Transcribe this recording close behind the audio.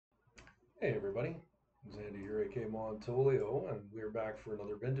Hey everybody, Zandy here, aka Montolio, and we're back for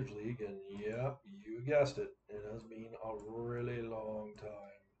another Vintage League. And yeah, you guessed it, it has been a really long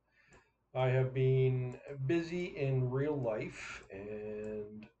time. I have been busy in real life,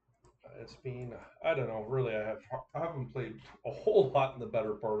 and it's been, I don't know, really, I haven't played a whole lot in the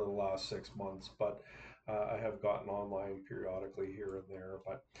better part of the last 6 months, but I have gotten online periodically here and there.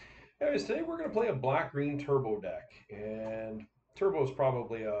 But anyways, today we're going to play a black-green turbo deck, and turbo is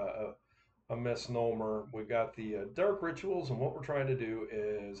probably a misnomer. We've got the Dark Rituals, and what we're trying to do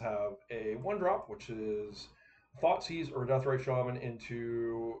is have a one drop, which is Thoughtseize or Deathrite Shaman,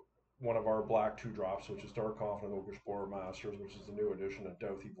 into one of our black two drops, which is Dark Confidant Ogre Spore Masters, which is the new edition of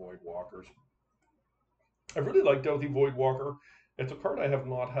Douthie Void Walkers. I really like Douthie Void Walker. It's a card I have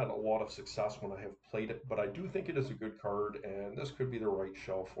not had a lot of success when I have played it, but I do think it is a good card, and this could be the right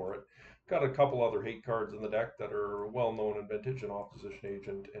shell for it. Got a couple other hate cards in the deck that are well known in Vintage, and Opposition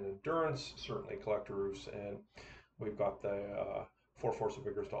Agent and Endurance, certainly Collector Roofs, and we've got the 4 Force of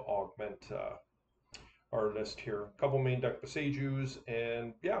Vigors to augment our list here. A couple main deck Besajus,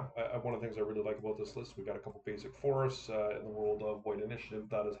 and yeah, one of the things I really like about this list, we got a couple basic forests in the world of White Initiative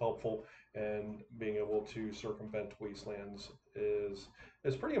that is helpful, and being able to circumvent wastelands is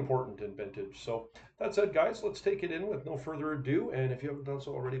pretty important in Vintage. So that said, guys, let's take it in with no further ado, and if you haven't done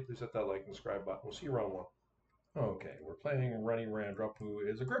so already, please hit that like and subscribe button. We'll see you round one. Okay, we're playing Rennie Randrup, who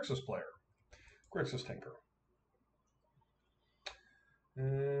is a Grixis player. Grixis Tinker.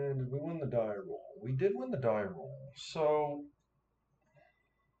 And did we win the die roll? We did win the die roll. So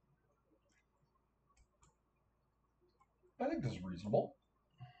I think this is reasonable.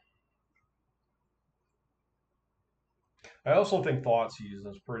 I also think Thoughtseize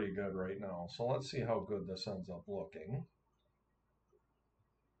is pretty good right now. So let's see how good this ends up looking.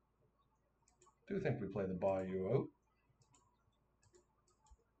 I do think we play the Bayou out.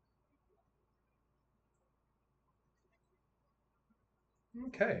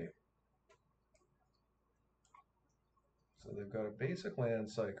 Okay. So they've got a basic land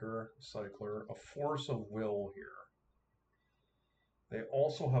cycler, a force of will here. They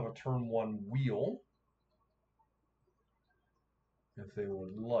also have a turn one wheel, if they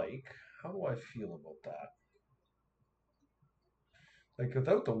would like. How do I feel about that? Like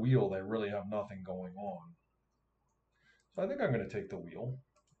without the wheel, they really have nothing going on. So I think I'm going to take the wheel.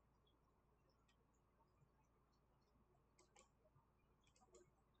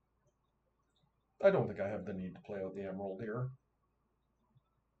 I don't think I have the need to play out the Emerald here.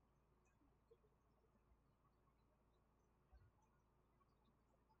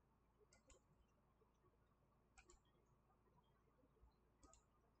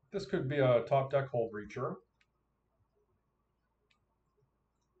 This could be a top deck Hull Breacher.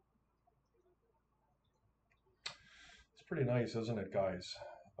 It's pretty nice, isn't it, guys?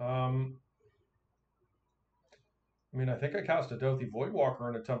 I mean, I think I cast a Douthie Voidwalker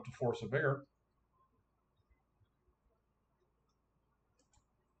and attempt to force a bigger.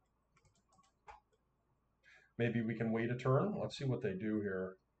 Maybe we can wait a turn. Let's see what they do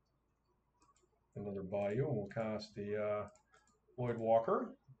here. Another Bayou, and we'll cast the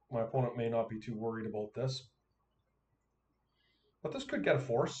Voidwalker. My opponent may not be too worried about this. But this could get a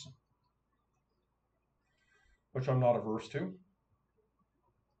force, which I'm not averse to.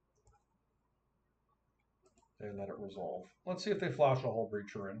 They let it resolve. Let's see if they flash a Hull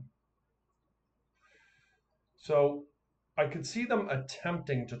Breacher in. So I could see them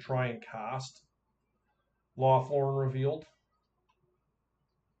attempting to try and cast Lothlorn Revealed.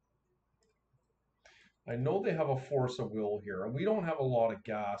 I know they have a force of will here, and we don't have a lot of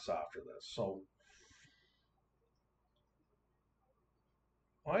gas after this, so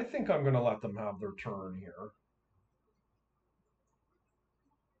I think I'm going to let them have their turn here.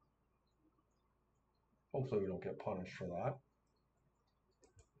 Hopefully we don't get punished for that.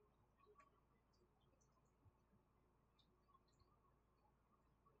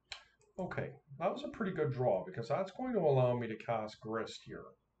 Okay, that was a pretty good draw because that's going to allow me to cast Grist here.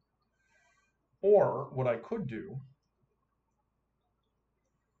 Or what I could do,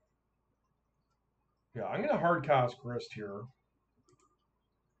 yeah, I'm going to hard cast Grist here.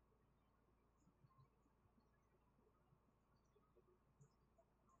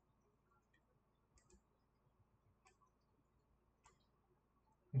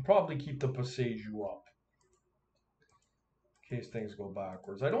 And probably keep the Passeju up in case things go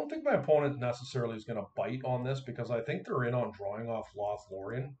backwards. I don't think my opponent necessarily is going to bite on this because I think they're in on drawing off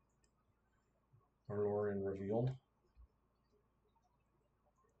Lothlorien or Lorien Revealed.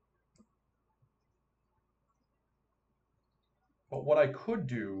 But what I could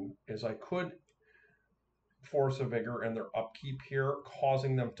do is I could Force of Vigor in their upkeep here,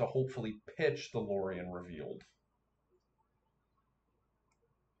 causing them to hopefully pitch the Lorien Revealed.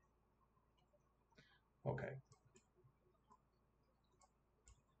 Okay.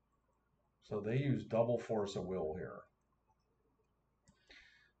 So they use double Force of Will here.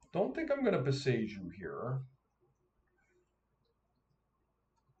 Don't think I'm going to besiege you here.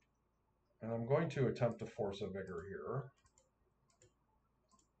 And I'm going to attempt to Force of Vigor here.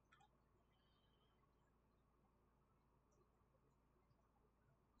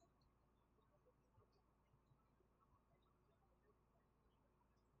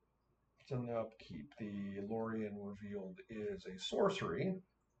 So in the upkeep, the Lorien Revealed is a sorcery.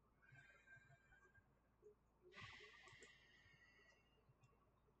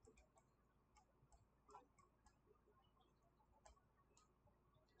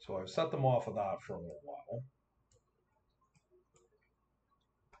 So I've set them off of that for a little while.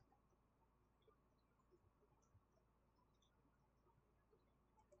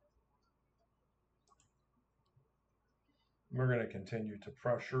 We're going to continue to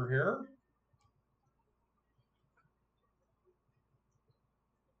pressure here.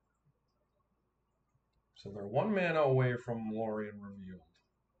 So they're 1 mana away from Lorien Revealed.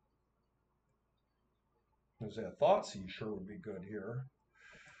 As a Thoughtseize sure would be good here.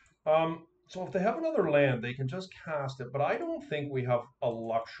 So if they have another land, they can just cast it, but I don't think we have a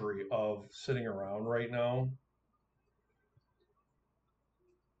luxury of sitting around right now.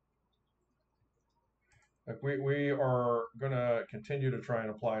 Like we are going to continue to try and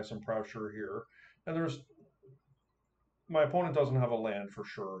apply some pressure here. And my opponent doesn't have a land for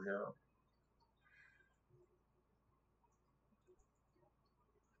sure here.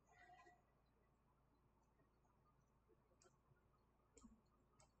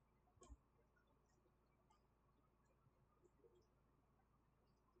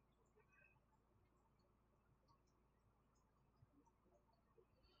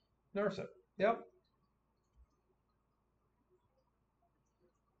 Nurse it. Yep.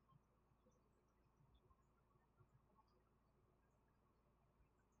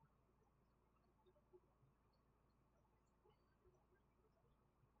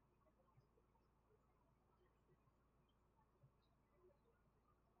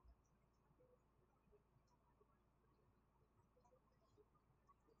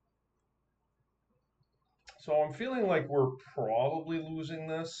 So I'm feeling like we're probably losing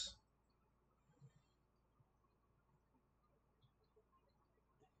this.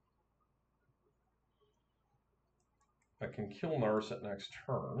 I can kill Narset next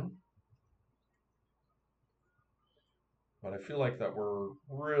turn. But I feel like that we're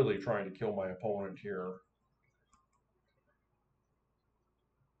really trying to kill my opponent here.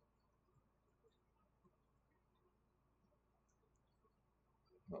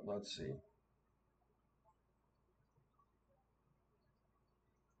 But let's see.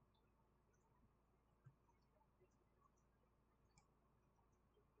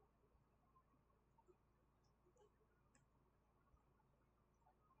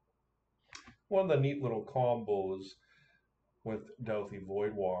 One of the neat little combos with Dauthi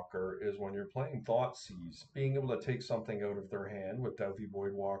Voidwalker is when you're playing Thoughtseize, being able to take something out of their hand with Dauthi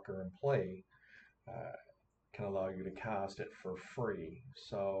Voidwalker in play can allow you to cast it for free.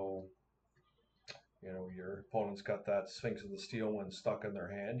 So, your opponent's got that Sphinx of the Steel one stuck in their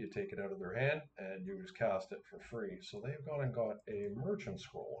hand, you take it out of their hand, and you just cast it for free. So they've gone and got a Merchant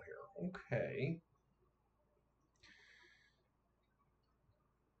Scroll here. Okay.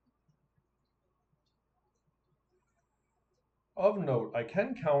 Of note, I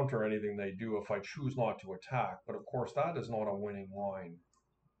can counter anything they do if I choose not to attack, but of course that is not a winning line.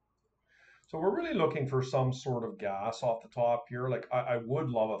 So we're really looking for some sort of gas off the top here. Like I would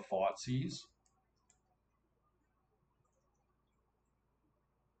love a Thoughtseize.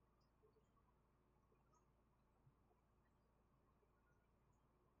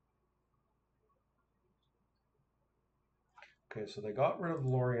 Okay, so they got rid of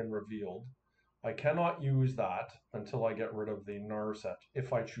Lorien Revealed. I cannot use that until I get rid of the Narset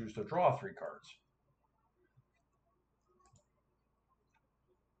if I choose to draw 3 cards.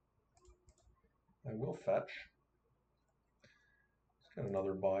 I will fetch. Let's get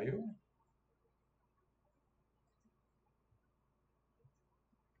another Bayou.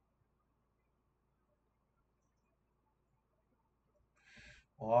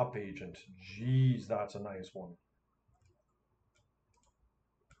 Op Agent. Geez, that's a nice one.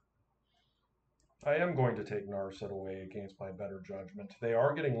 I am going to take Narset away against my better judgment. They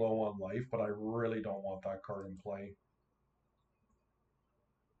are getting low on life, but I really don't want that card in play.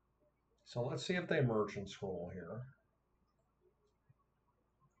 So let's see if they Merchant Scroll here.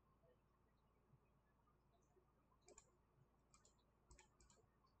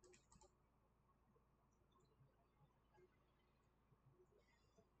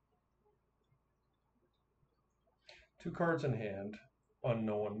 2 cards in hand,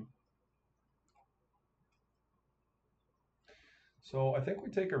 unknown. So I think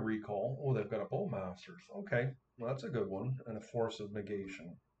we take a recall. Oh, they've got a Bowmasters. Okay, well, that's a good one. And a Force of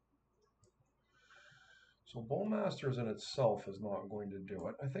Negation. So Bowmasters in itself is not going to do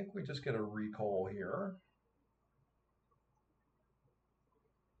it. I think we just get a recall here.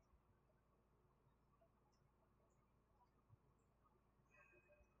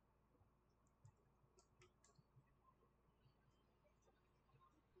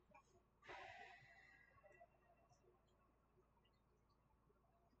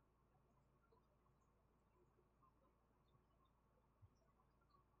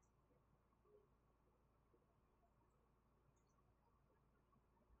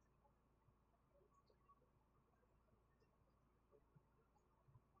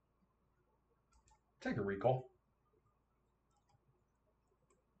 Take a recall.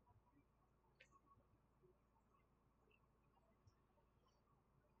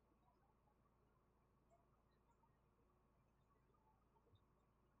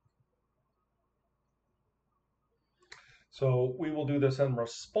 So we will do this in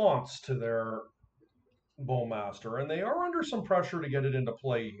response to their Bowmaster, and they are under some pressure to get it into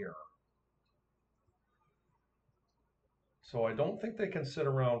play here. So I don't think they can sit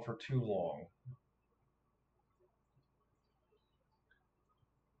around for too long.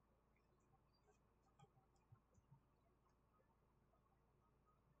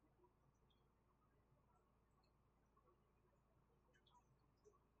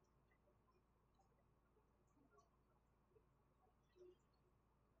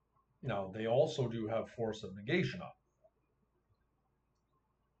 Now, they also do have Force of Negation up.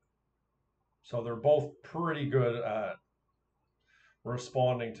 So they're both pretty good at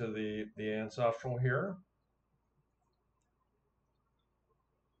responding to the Ancestral here.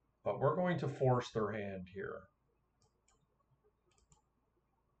 But we're going to force their hand here.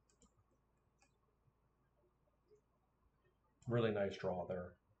 Really nice draw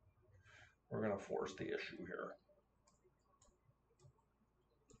there. We're going to force the issue here.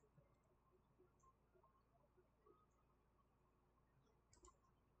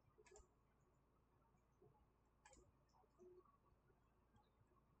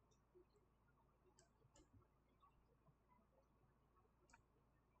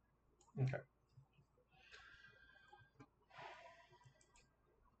 Okay.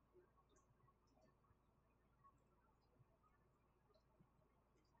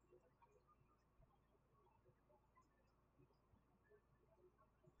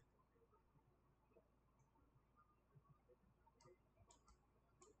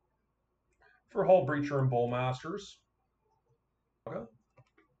 For Hull Breacher and Bowmasters. Okay.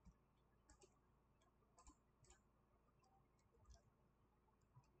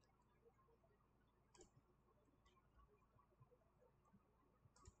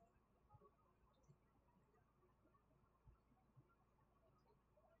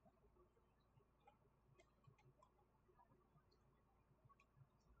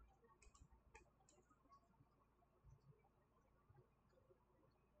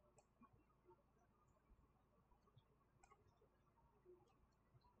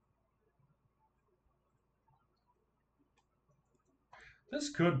 This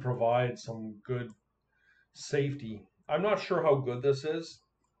could provide some good safety. I'm not sure how good this is,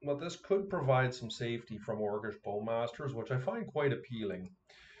 but this could provide some safety from Orcish Bowmasters, which I find quite appealing.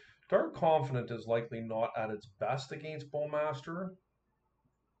 Dark Confidant is likely not at its best against Bowmaster,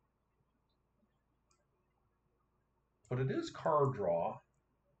 but it is card draw.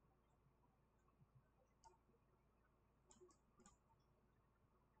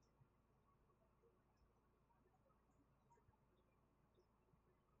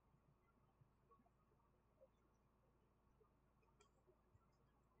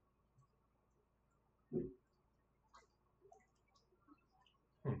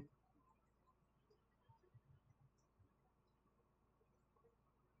 Hmm.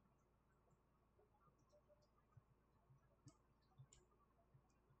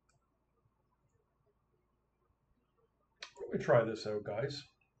 Let me try this out, guys.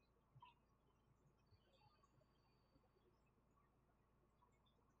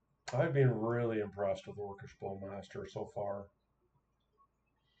 I've been really impressed with Orcish Bowmaster so far.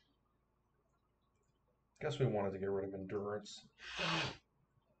 Guess we wanted to get rid of Endurance.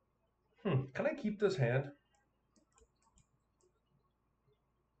 Can I keep this hand?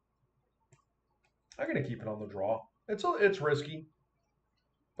 I'm going to keep it on the draw. It's risky,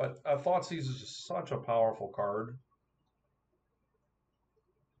 but Thoughtseize is just such a powerful card.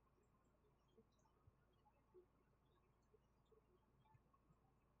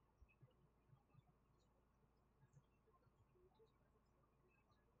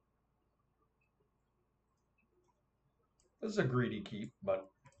 This is a greedy keep, but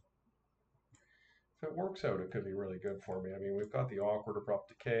if it works out, it could be really good for me. I mean, we've got the awkward abrupt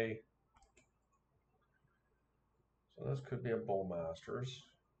decay. So this could be a Bowmasters.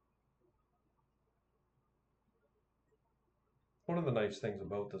 One of the nice things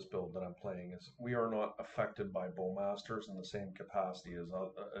about this build that I'm playing is we are not affected by Bowmasters in the same capacity as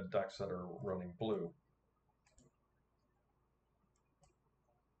decks that are running blue.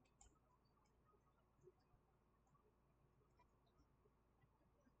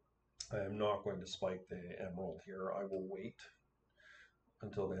 I am not going to spike the Emerald here. I will wait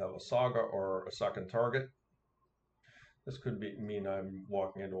until they have a Saga or a second target. This could mean I'm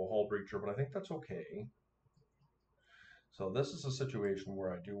walking into a Hull Breacher, but I think that's okay. So this is a situation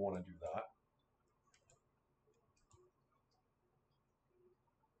where I do want to do that.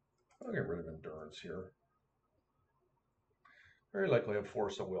 I'll get rid of Endurance here. Very likely have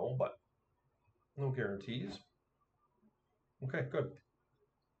Force of Will, but no guarantees. Okay, good.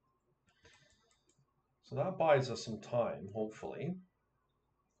 So that buys us some time, hopefully.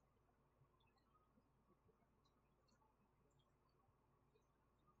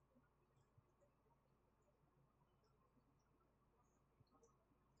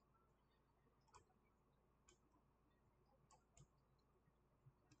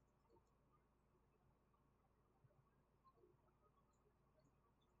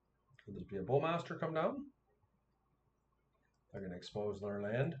 Could this be a Bowmaster come down? They're going to expose their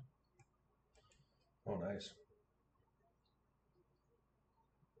land. Oh, nice.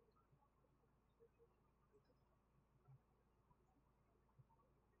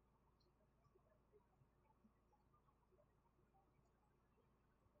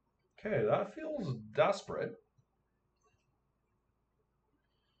 Okay, that feels desperate.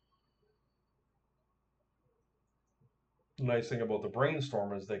 The nice thing about the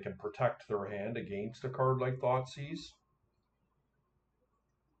Brainstorm is they can protect their hand against a card like Thoughtseize.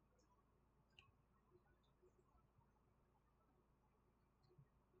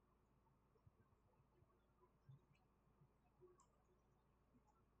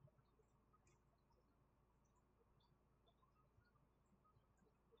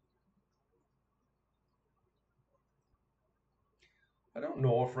 I don't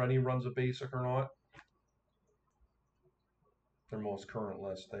know if Rennie runs a basic or not. Their most current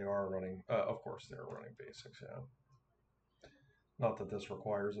list, they are running, of course they're running basics, yeah. Not that this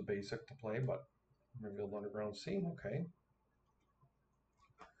requires a basic to play, but Revealed Underground Sea, okay.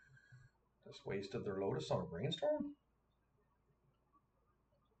 Just wasted their Lotus on a Brainstorm?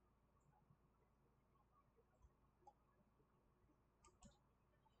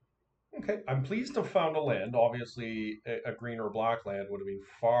 Okay, I'm pleased to have found a land. Obviously, a green or black land would have been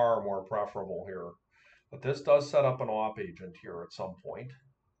far more preferable here. But this does set up an op agent here at some point.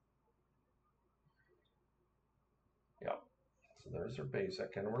 Yeah, so there's their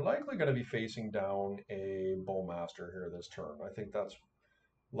basic. And we're likely going to be facing down a Bowmaster here this turn. I think that's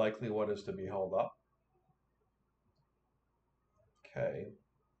likely what is to be held up. Okay.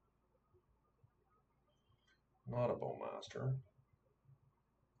 Not a Bowmaster.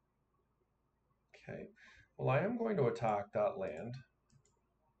 Okay. Well, I am going to attack that land.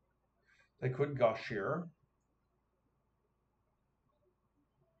 They could gush here.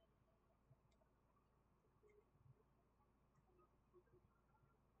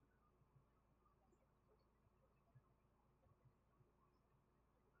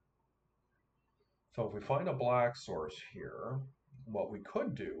 So if we find a black source here, what we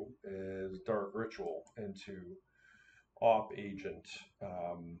could do is Dark Ritual into op agent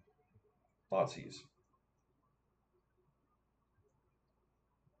Thoughtseize.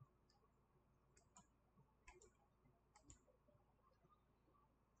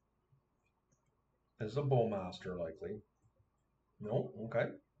 Is a Bowmaster likely? No,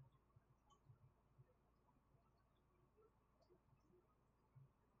 okay.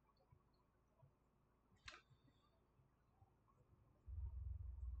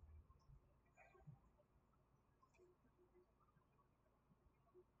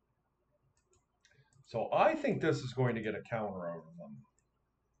 So I think this is going to get a counter out of them.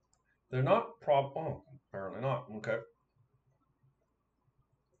 They're not oh, apparently not. Okay.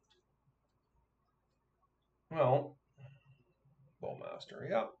 Well, Bowmaster,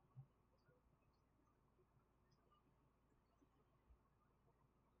 yeah.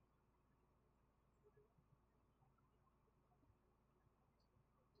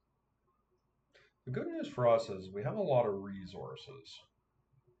 The good news for us is we have a lot of resources.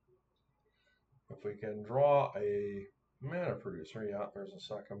 If we can draw a mana producer, yeah, there's a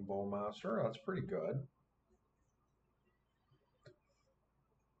second Bowmaster. That's pretty good.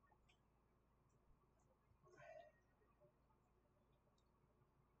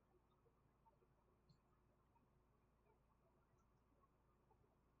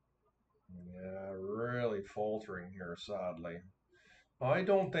 really faltering here, sadly. I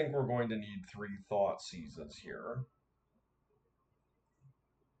don't think we're going to need 3 thought seizes here.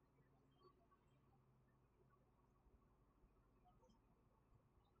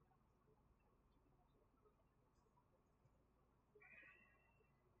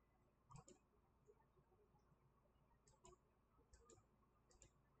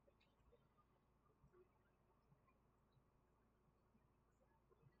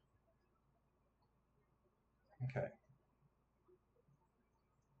 Okay.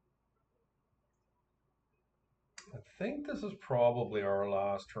 I think this is probably our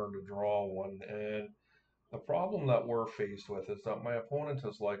last turn to draw one, and the problem that we're faced with is that my opponent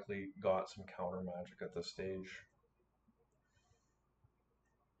has likely got some counter magic at this stage.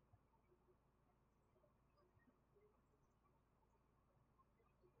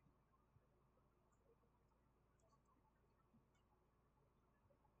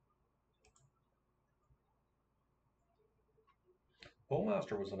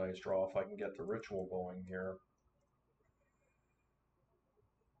 Bowmaster was a nice draw if I can get the ritual going here.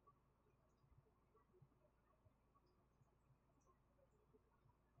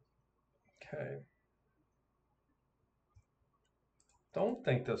 Okay. Don't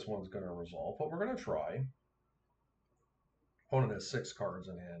think this one's going to resolve, but we're going to try. Opponent has 6 cards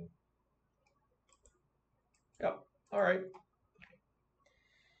in hand. Yep. All right.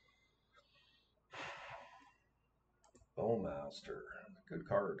 Bowmaster. Good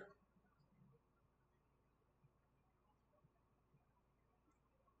card.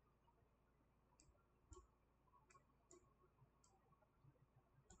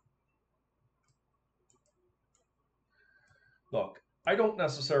 Look, I don't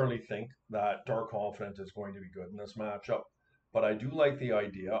necessarily think that Dark Confidant is going to be good in this matchup, but I do like the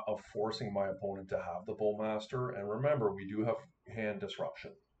idea of forcing my opponent to have the Bowmaster. And remember, we do have hand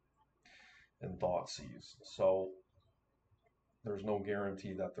disruption and Thoughtseize, so there's no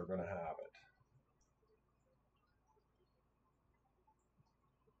guarantee that they're going to have it.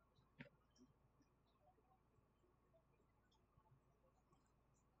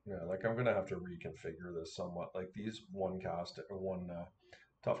 Yeah, like I'm going to have to reconfigure this somewhat. Like these one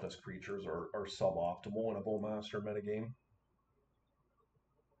toughness creatures are suboptimal in a Bowmaster metagame.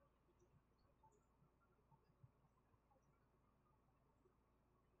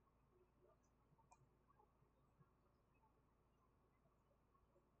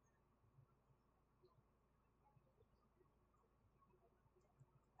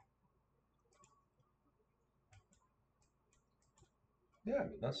 Yeah, I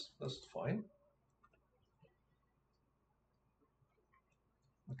mean that's fine.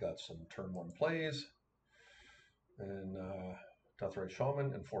 We've got some turn 1 plays, and Deathrite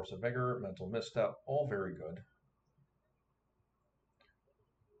Shaman, Enforce of Vigor, Mental Misstep, all very good.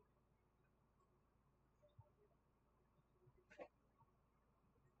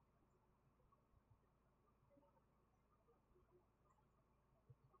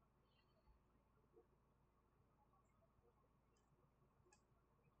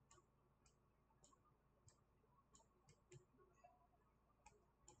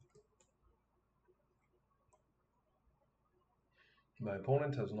 My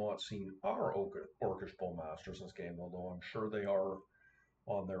opponent has not seen our Orcish Bowmasters this game, although I'm sure they are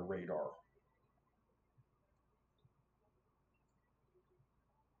on their radar.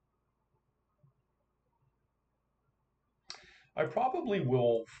 I probably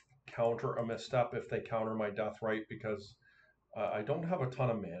will counter a misstep if they counter my Deathrite because I don't have a ton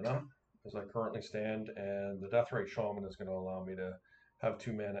of mana as I currently stand, and the Deathrite Shaman is going to allow me to have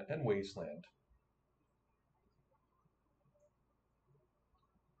 2 mana and Wasteland.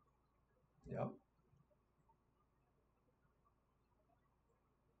 Yep.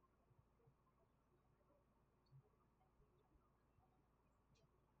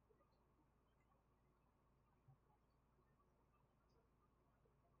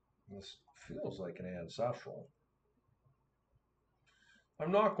 This feels like an ancestral.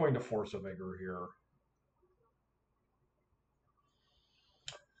 I'm not going to force a vigor here.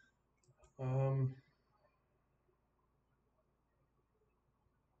 Um,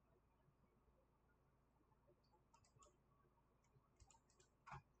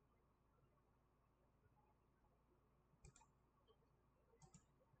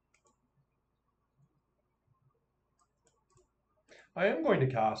 I am going to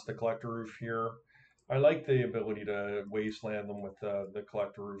cast the Collector Roof here. I like the ability to wasteland them with the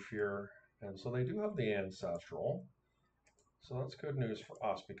Collector Roof here. And so they do have the Ancestral. So that's good news for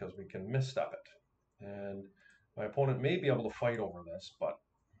us because we can misstep it. And my opponent may be able to fight over this, but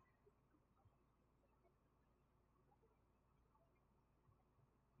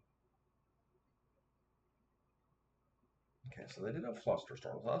Okay, so they did have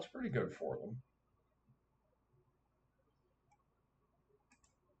Flusterstorms. That's pretty good for them.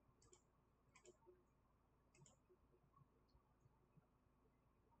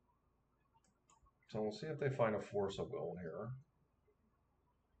 So we'll see if they find a Force of Will here.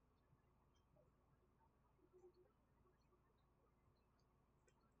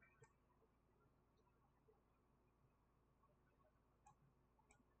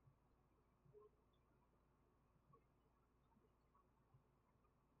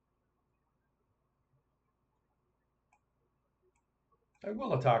 I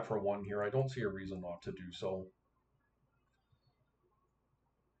will attack for 1 here. I don't see a reason not to do so.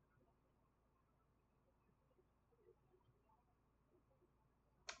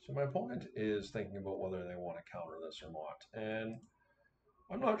 So my opponent is thinking about whether they want to counter this or not. And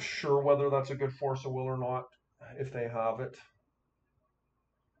I'm not sure whether that's a good Force of Will or not, if they have it.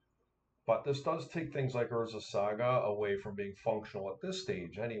 But this does take things like Urza Saga away from being functional at this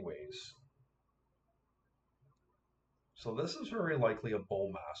stage anyways. So this is very likely a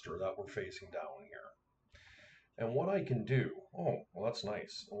Bowmaster that we're facing down here. And what I can do, oh, well that's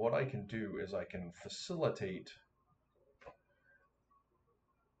nice. What I can do is I can facilitate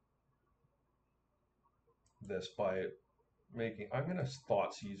this by making, I'm going to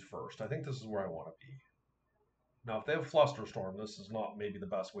Thought Seize first. I think this is where I want to be. Now, if they have Flusterstorm, this is not maybe the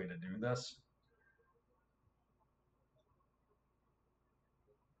best way to do this.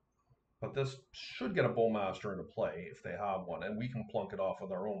 But this should get a Bowmaster into play if they have one, and we can plunk it off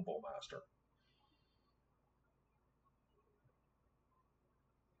with our own Bowmaster.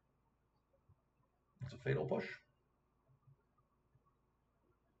 It's a Fatal Push.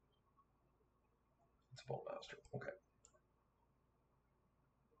 It's a Bowmaster. Okay.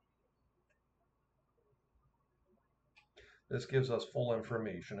 This gives us full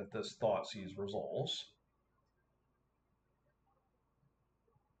information if this Thought Seize resolves.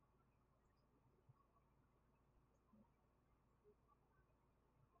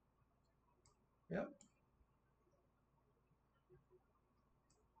 Yep.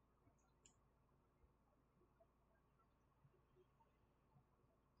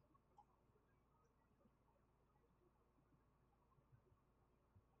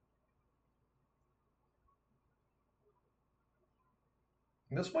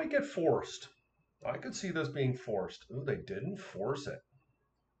 This might get forced. I could see this being forced. Ooh, they didn't force it.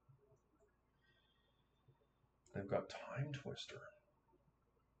 They've got Time Twister.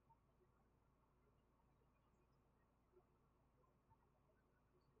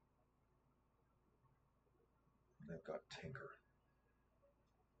 They've got Tinker.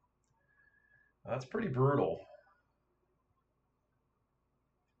 That's pretty brutal.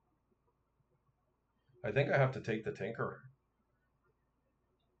 I think I have to take the Tinker.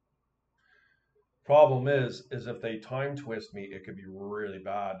 Problem is if they Time Twist me, it could be really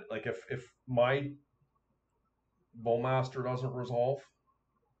bad. Like if my Bowmaster doesn't resolve,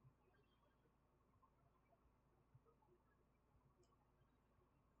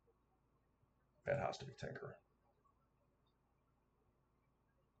 it has to be Tinker.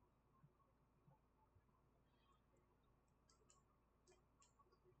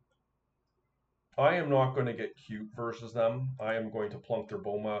 I am not going to get cute versus them. I am going to plunk their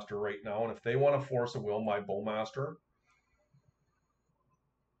Bowmaster right now. And if they want to Force a Will my Bowmaster,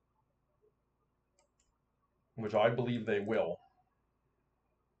 which I believe they will,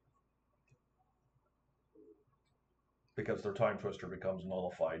 because their Time Twister becomes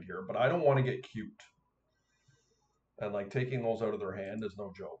nullified here. But I don't want to get cute. And like taking those out of their hand is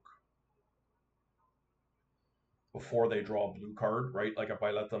no joke. Before they draw a blue card, right? Like if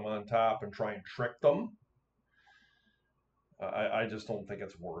I let them untap and try and trick them, I just don't think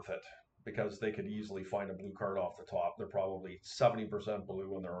it's worth it because they could easily find a blue card off the top. They're probably 70%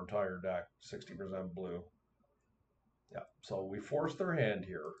 blue in their entire deck, 60% blue. Yeah, so we forced their hand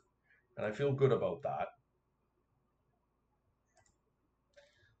here, and I feel good about that.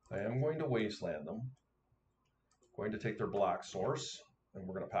 I am going to wasteland them. Going to take their black source, and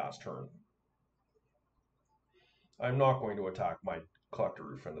we're going to pass turn. I'm not going to attack my Collector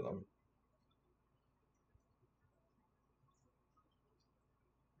Roof into them.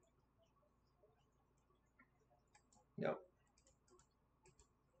 Yep.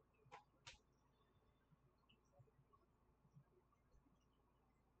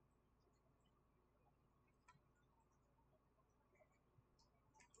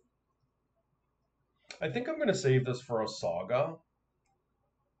 I think I'm going to save this for a Saga.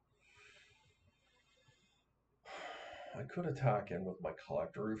 I could attack in with my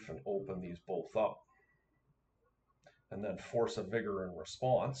Collector Roof and open these both up. And then Force a Vigor in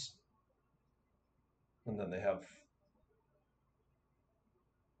response. And then they have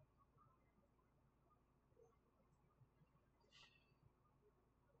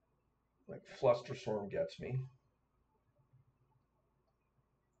Like Flusterstorm gets me.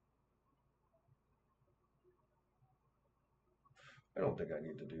 I don't think I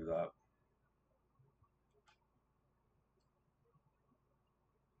need to do that.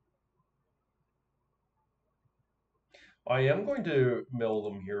 I am going to mill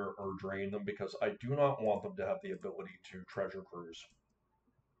them here or drain them because I do not want them to have the ability to treasure cruise.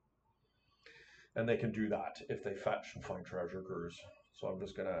 And they can do that if they fetch and find treasure cruise. So I'm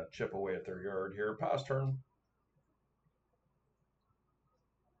just going to chip away at their yard here. Pass turn.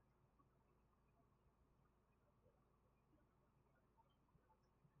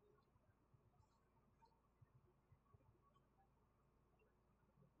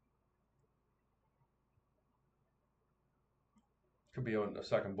 Could be on a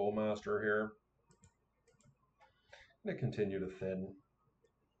second Bowmaster here. I'm going to continue to thin.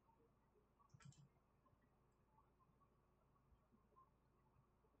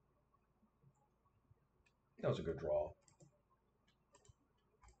 That was a good draw.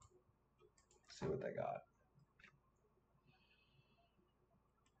 Let's see what they got.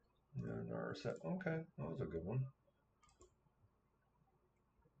 Okay, that was a good one.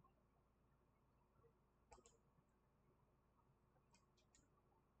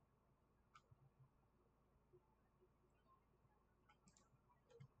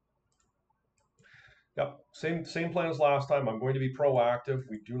 Yep, same plan as last time. I'm going to be proactive.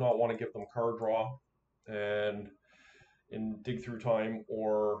 We do not want to give them card draw and in dig through time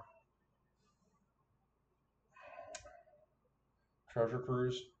or treasure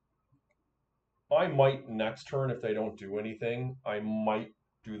cruise. I might next turn, if they don't do anything, I might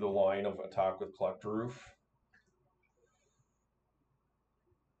do the line of attack with Collector Roof.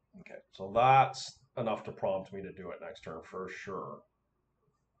 Okay, so that's enough to prompt me to do it next turn for sure.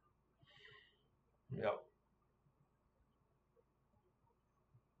 Yep.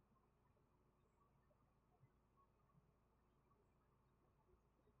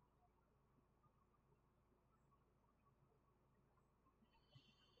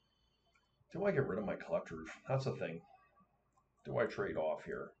 Do I get rid of my Collector Roof? That's the thing. Do I trade off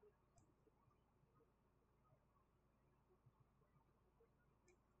here?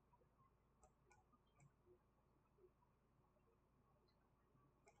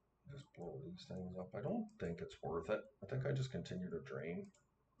 Just blow these things up. I don't think it's worth it. I think I just continue to drain.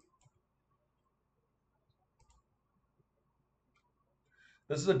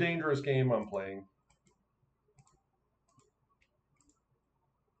 This is a dangerous game I'm playing.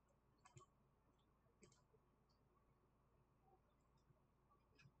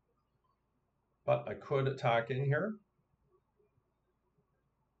 But I could attack in here.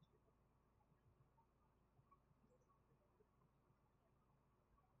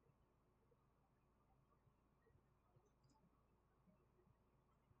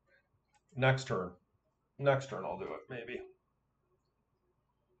 Next turn. Next turn I'll do it, maybe.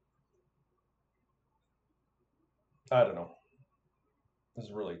 I don't know. This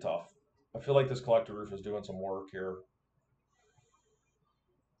is really tough. I feel like this Collector Roof is doing some work here.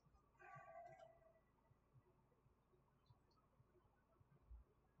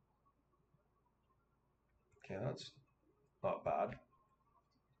 Okay, that's not bad.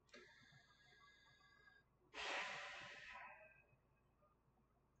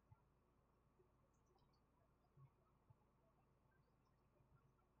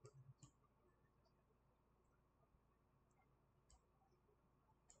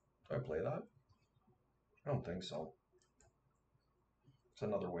 Do I play that? I don't think so. It's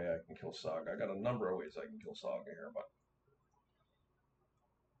another way I can kill Saga. I got a number of ways I can kill Saga here, but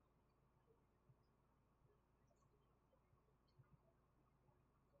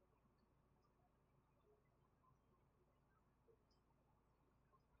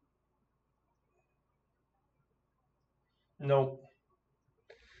nope.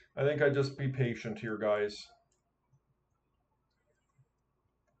 I think I just be patient here, guys.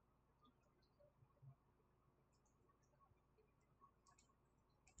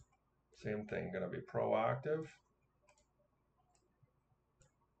 Same thing, gonna be proactive.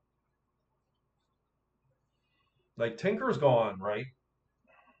 Like Tinker's gone, right?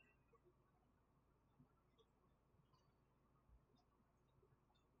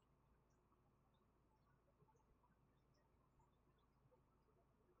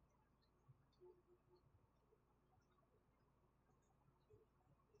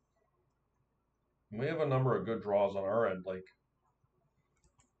 We have a number of good draws on our end, like,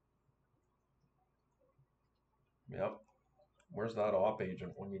 yep. Where's that op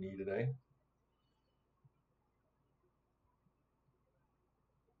agent when you need it, eh?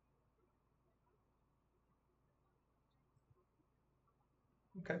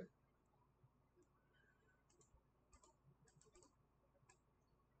 Okay.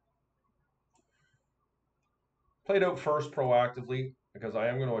 Played out first proactively because I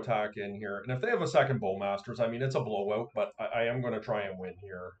am going to attack in here. And if they have a second Bowmasters, I mean, it's a blowout, but I am going to try and win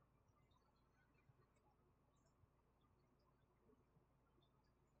here.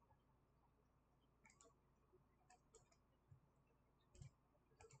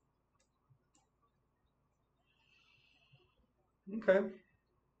 Okay.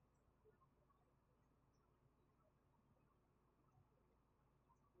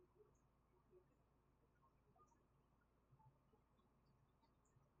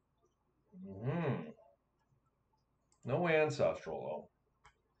 No Ancestral,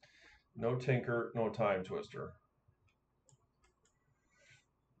 though. No Tinker, no Time Twister.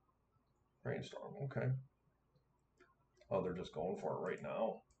 Brainstorm, okay. Oh, they're just going for it right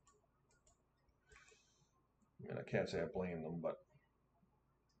now. I mean, I can't say I blame them, but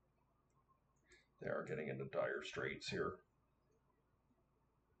they are getting into dire straits here.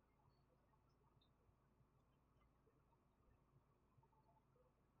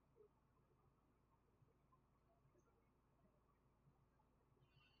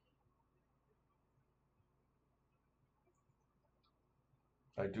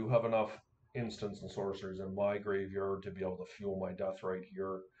 I do have enough instants and sorceries in my graveyard to be able to fuel my death right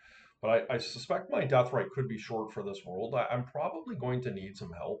here. But I suspect my death right could be short for this world. I'm probably going to need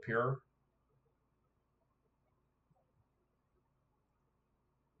some help here.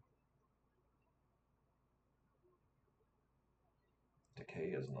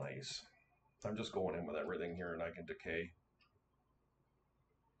 Decay is nice. I'm just going in with everything here and I can decay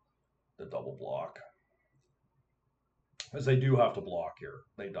the double block. As they do have to block here.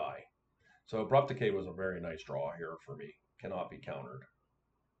 They die. So Abrupt Decay was a very nice draw here for me. Cannot be countered.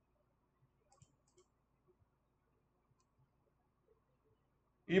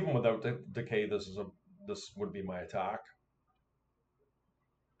 Even without Decay, this would be my attack.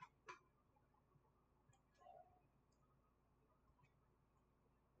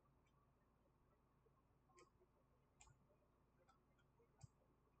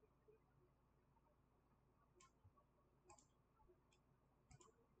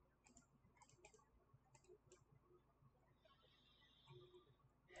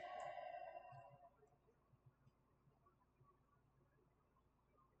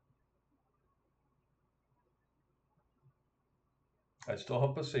 I still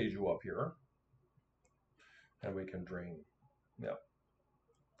have Boseiju up here. And we can drain. Yep.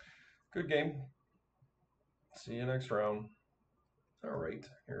 Good game. See you next round. All right,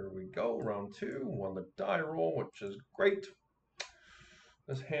 here we go. Round 2. Won the die roll, which is great.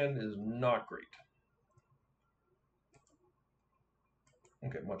 This hand is not great.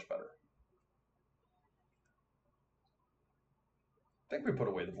 Okay, much better. I think we put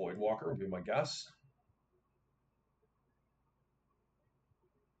away the Voidwalker, would be my guess.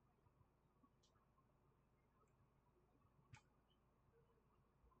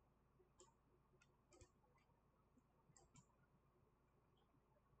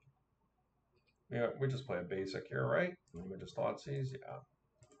 Yeah, we just play a basic here, right? And we just Thoughtseize, yeah.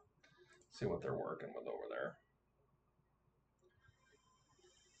 See what they're working with over there.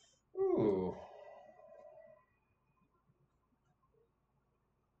 Ooh.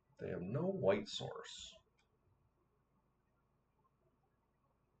 They have no white source.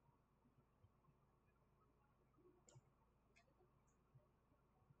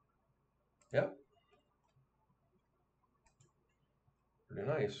 Yep. Pretty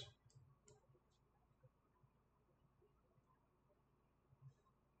nice.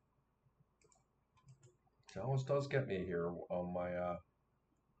 It always does get me here on my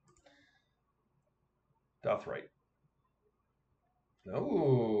death right.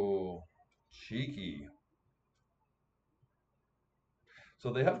 Ooh, cheeky.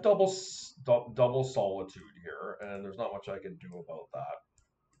 So they have double solitude here, and there's not much I can do about that.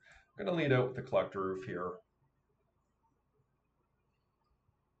 I'm going to lead out with the Collector Roof here.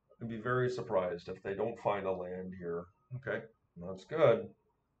 I'd be very surprised if they don't find a land here. Okay, that's good.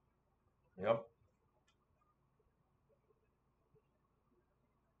 Yep.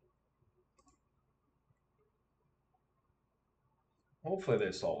 Hopefully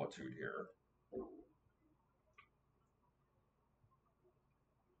they solitude here.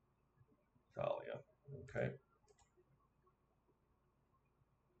 Thalia. Okay.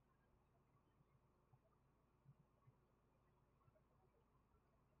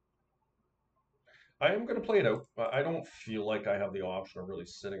 I am going to play it out. I don't feel like I have the option of really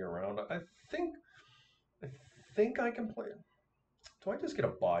sitting around. think I think I can play it. Do I just get a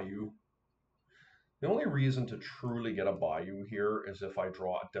Bayou? The only reason to truly get a Bayou here is if I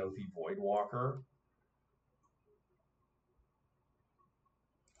draw a Douthie Voidwalker.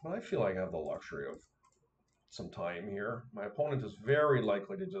 But I feel like I have the luxury of some time here. My opponent is very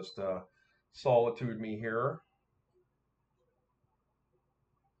likely to just solitude me here.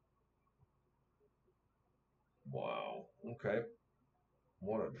 Wow. Okay.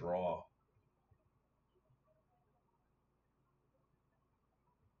 What a draw.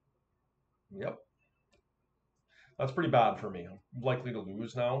 Yep. That's pretty bad for me. I'm likely to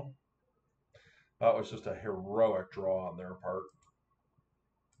lose now. That was just a heroic draw on their part.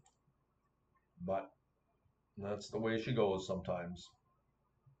 But that's the way she goes sometimes.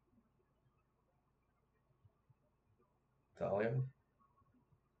 Italian.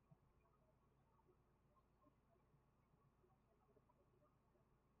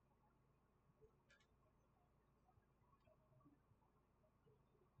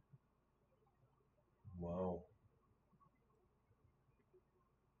 Wow.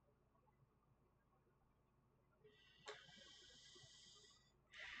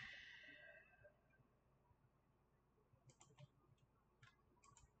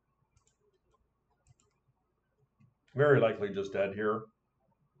 Very likely just dead here.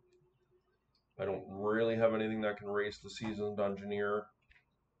 I don't really have anything that can race the Seasoned Dungeoneer.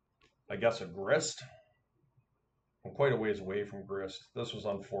 I guess a Grist. I'm quite a ways away from Grist. This was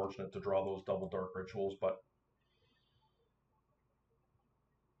unfortunate to draw those double dark rituals, but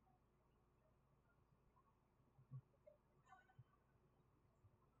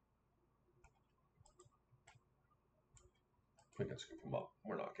we can scoop them up.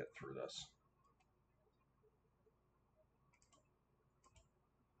 We're not getting through this.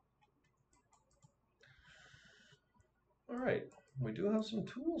 All right. We do have some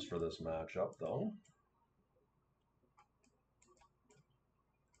tools for this matchup, though.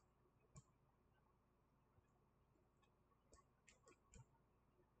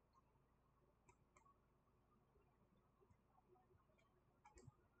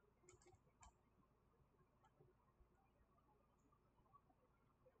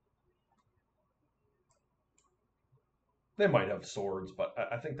 They might have swords, but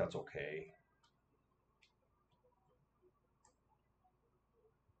I think that's okay.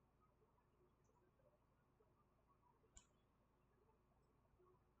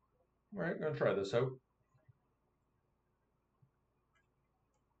 All right, I'm going to try this out.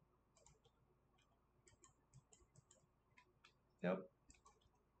 Yep.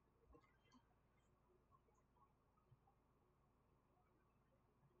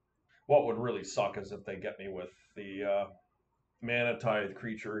 What would really suck is if they get me with the Mana Tithe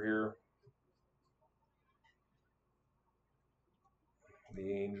creature here. The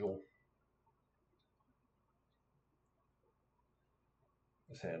Angel.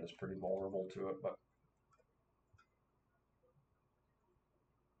 This hand is pretty vulnerable to it, but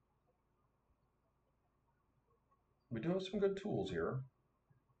we do have some good tools here.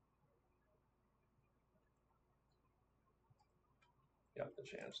 Yep, the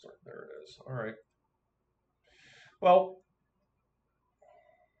Chancellor. There it is. All right. Well,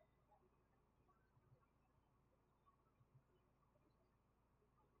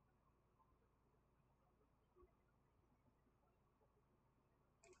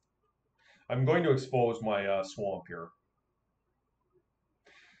 I'm going to expose my swamp here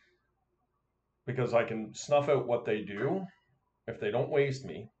because I can snuff out what they do. If they don't waste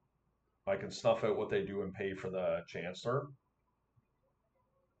me, I can snuff out what they do and pay for the Chancellor.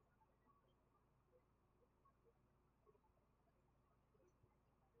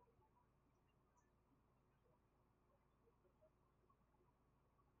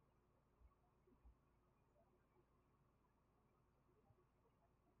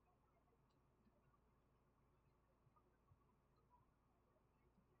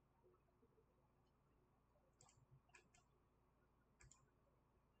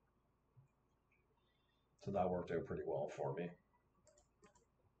 So that worked out pretty well for me.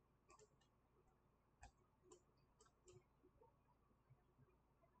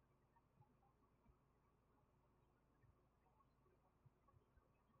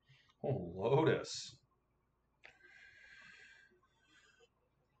 Oh, Lotus.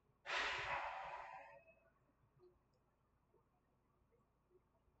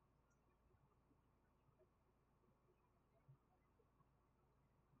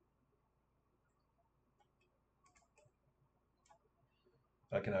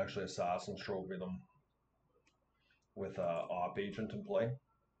 I can actually Assassin's Trophy them with Op Agent in play.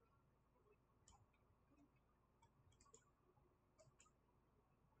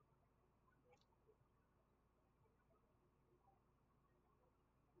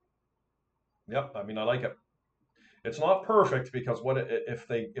 Yep, I mean I like it. It's not perfect because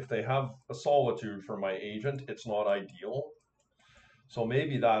if they have a Solitude for my agent, it's not ideal. So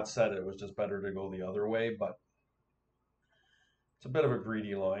maybe that said it was just better to go the other way, but it's a bit of a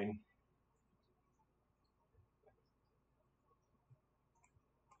greedy line.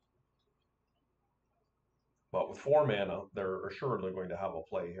 But with 4 mana, they're assuredly going to have a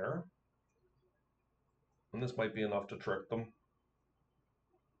play here. And this might be enough to trick them.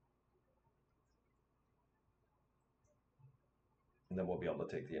 And then we'll be able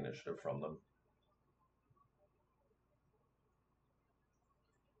to take the initiative from them.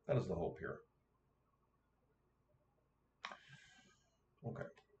 That is the hope here. Okay.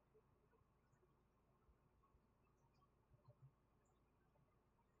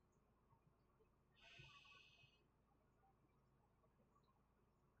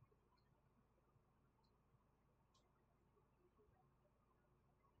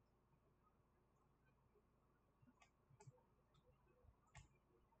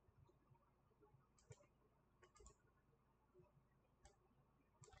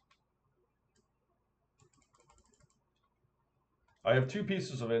 I have 2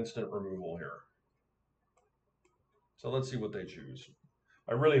 pieces of instant removal here. So let's see what they choose.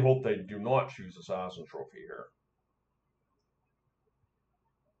 I really hope they do not choose Assassin Trophy here.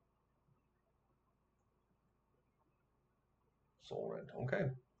 Soul Rent, okay.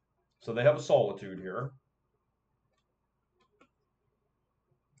 So they have a Solitude here.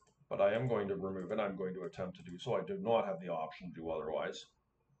 But I am going to remove it. I'm going to attempt to do so. I do not have the option to do otherwise.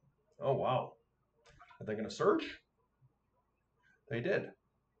 Oh, wow. Are they going to search? They did.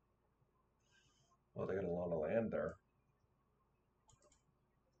 Well, they got a lot of land there.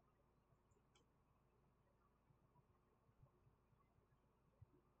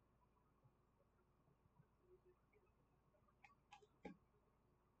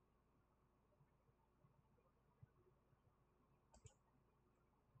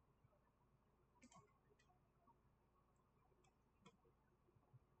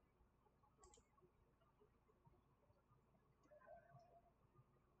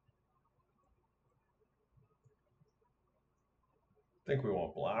 I think we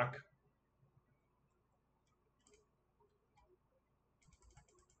want black.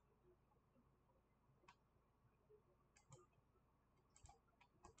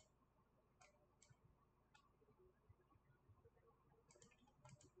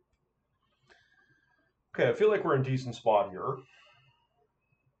 Okay, I feel like we're in a decent spot here.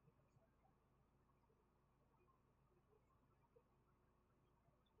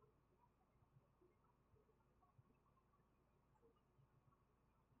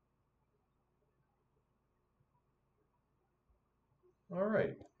 All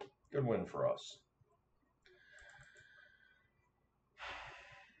right, good win for us.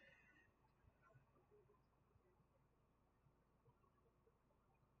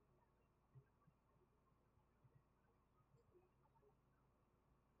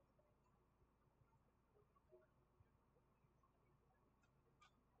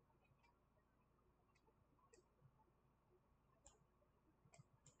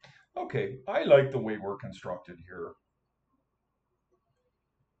 Okay, I like the way we're constructed here.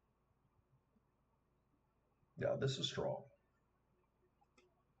 Yeah, this is strong.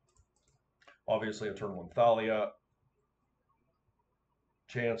 Obviously, a turn 1 Thalia.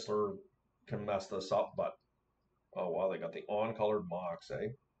 Chancellor can mess this up, but oh wow, they got the on-colored Mox, eh?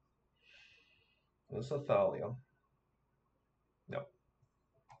 This is a Thalia. Yep.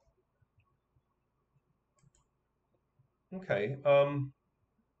 Okay.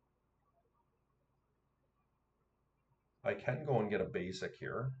 I can go and get a basic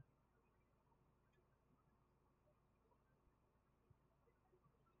here.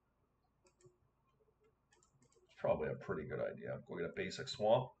 It's probably a pretty good idea. Go get a basic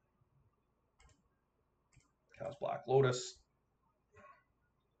swamp. Cast Black Lotus.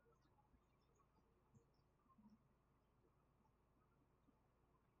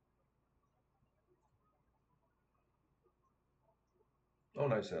 Oh,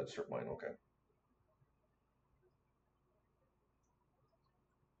 nice. That's strip mine. Okay.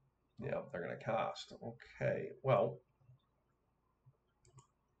 Yeah, they're going to cast. Okay. Well.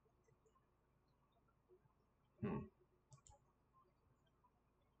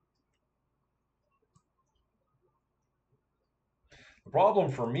 The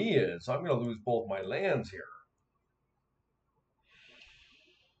problem for me is I'm going to lose both my lands here.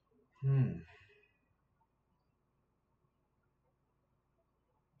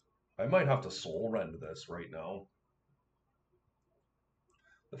 I might have to soul rend this right now.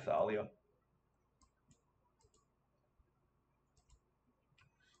 The Thalia.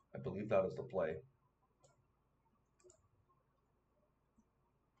 I believe that is the play.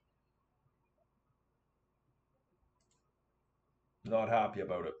 Not happy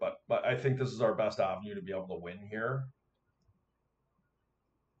about it, but I think this is our best avenue to be able to win here.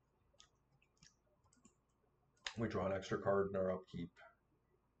 We draw an extra card in our upkeep.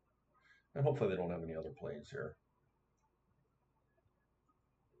 And hopefully they don't have any other plays here.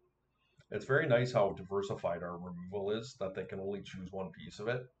 It's very nice how diversified our removal is, that they can only choose one piece of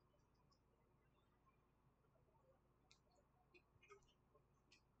it.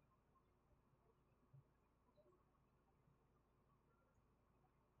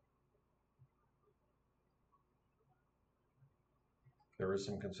 There is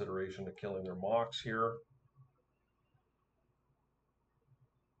some consideration to killing their Mox here.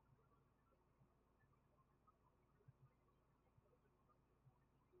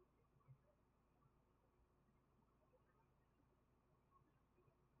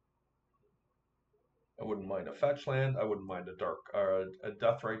 I wouldn't mind a fetch land. I wouldn't mind a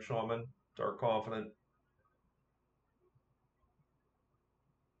Deathrite Shaman, Dark Confident.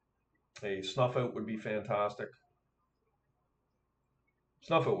 A Snuff Out would be fantastic.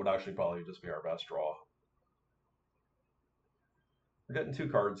 Snuff Out would actually probably just be our best draw. We're getting 2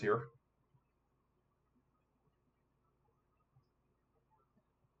 cards here.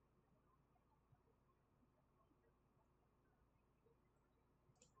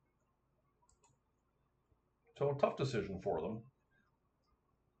 So a tough decision for them.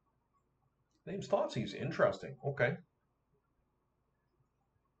 Name's Thoughtseize, interesting. Okay.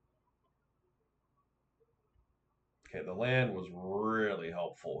 Okay, the land was really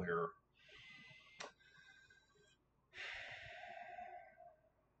helpful here.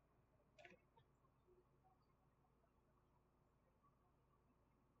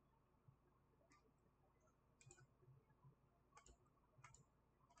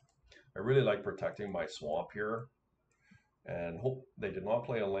 I really like protecting my swamp here, and hope they did not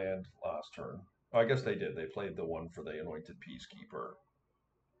play a land last turn. I guess they did. They played the one for the Anointed Peacekeeper.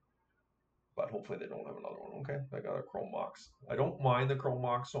 But hopefully they don't have another one. Okay, I got a Chrome Mox. I don't mind the Chrome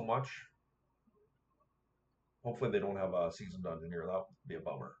Mox so much. Hopefully they don't have a Seasoned Engineer. That would be a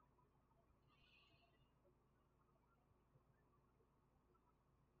bummer.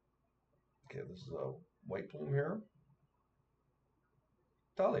 Okay, this is a White Plume here.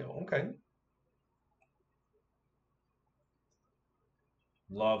 Dalio, okay.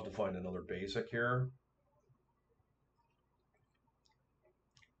 Love to find another basic here.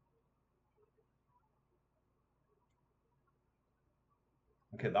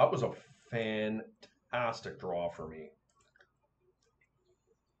 Okay, that was a fantastic draw for me.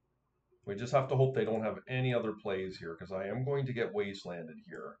 We just have to hope they don't have any other plays here, because I am going to get wastelanded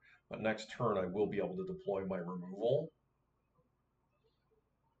here. But next turn I will be able to deploy my removal.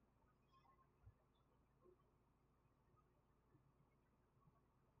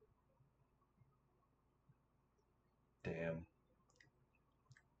 Damn.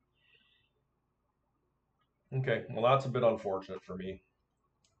 Okay, well that's a bit unfortunate for me.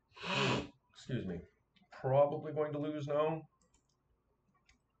 Excuse me. Probably going to lose now.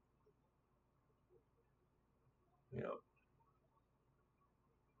 Yeah.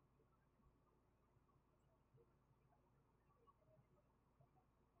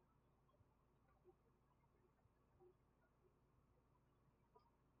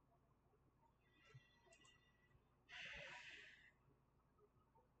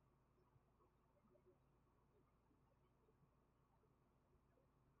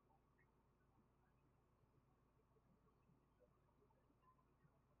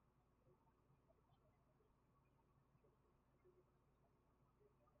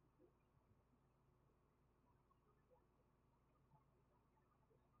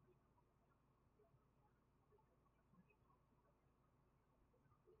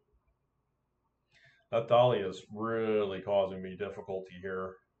 That Dahlia is really causing me difficulty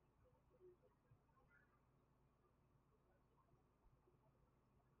here.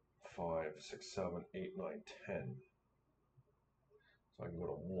 5, 6, 7, 8, 9, 10. So I can go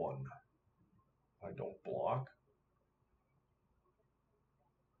to 1. I don't block.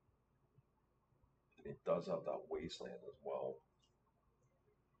 It does have that wasteland as well.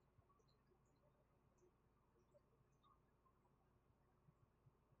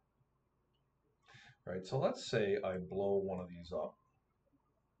 Right, so let's say I blow one of these up.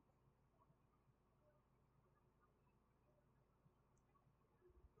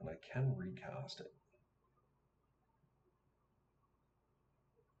 And I can recast it.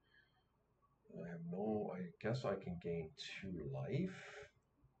 I guess I can gain 2 life.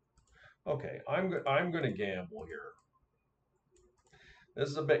 Okay, I'm going to gamble here. This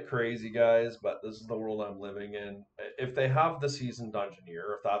is a bit crazy, guys, but this is the world I'm living in. If they have the seasoned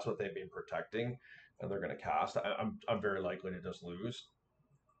Dungeoneer, if that's what they've been protecting, and they're going to cast, I'm very likely to just lose.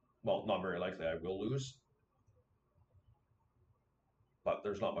 Well, not very likely, I will lose. But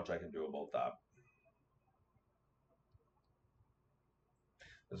there's not much I can do about that.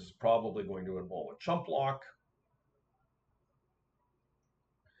 This is probably going to involve a chump block,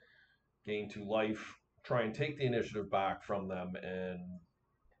 gain 2 life, try and take the initiative back from them and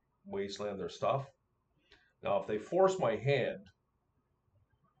wasteland their stuff. Now, if they force my hand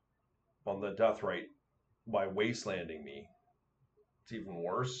on the death right by wastelanding me, it's even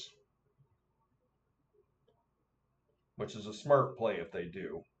worse, which is a smart play if they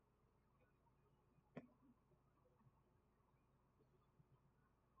do.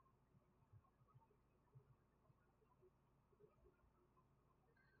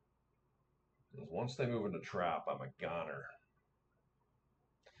 Because once they move into trap, I'm a goner.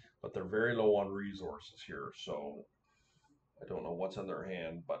 But they're very low on resources here, so I don't know what's in their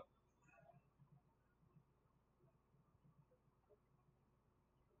hand, but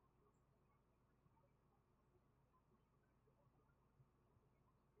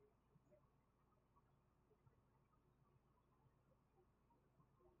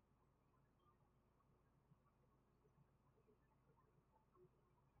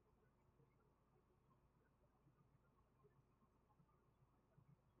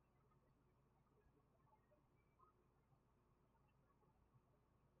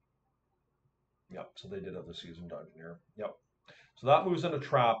yep, so they did have the seasoned Dungeoneer. Yep. So that moves into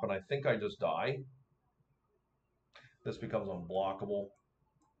trap, and I think I just die. This becomes unblockable.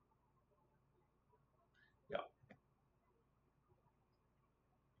 Yeah.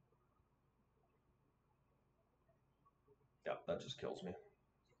 Yeah, that just kills me.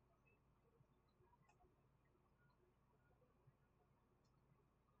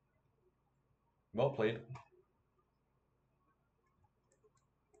 Well played.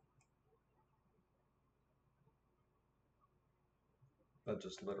 That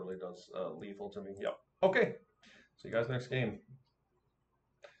just literally does lethal to me. Yep. Okay. See you guys next game.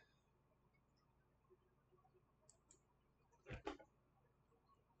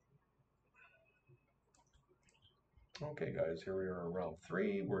 Okay, guys, here we are in round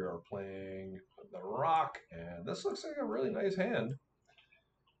 3. We are playing the Rock, and this looks like a really nice hand.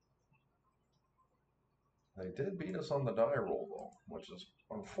 They did beat us on the die roll, though, which is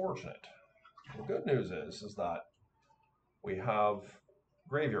unfortunate. The good news is that we have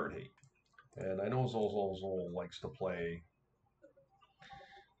Graveyard Hate. And I know Zol likes to play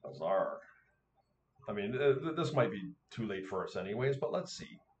Azar. I mean, this might be too late for us anyways, but let's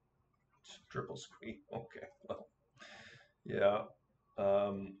see. Triple screen. Okay. Well, yeah.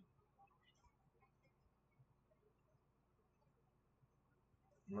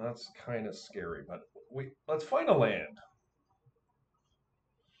 That's kind of scary, but let's find a land.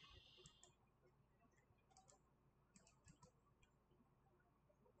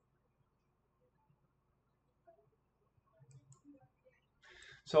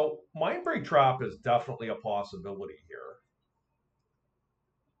 So Mindbreak Trap is definitely a possibility here.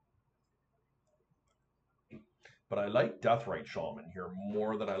 But I like Deathrite Shaman here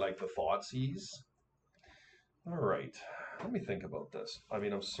more than I like the Thoughtseize. All right, let me think about this. I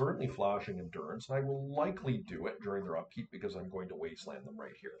mean, I'm certainly flashing Endurance, and I will likely do it during their upkeep because I'm going to Wasteland them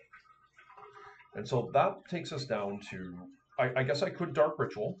right here. And so that takes us down to, I guess I could Dark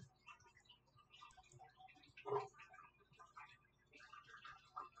Ritual.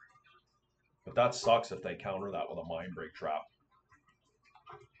 But that sucks if they counter that with a Mindbreak Trap.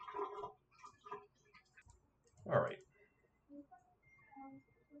 All right.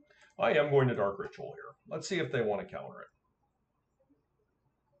 I am going to Dark Ritual here. Let's see if they want to counter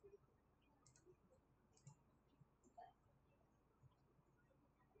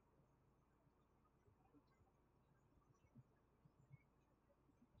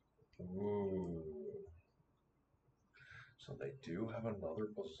it. Ooh. So they do have another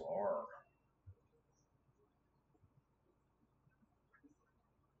Bazaar.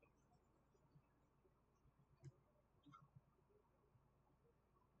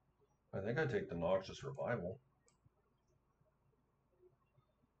 I think I take the Noxious Revival.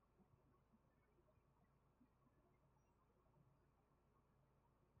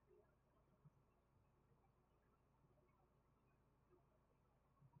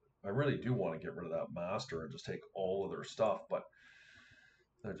 I really do want to get rid of that Master and just take all of their stuff, but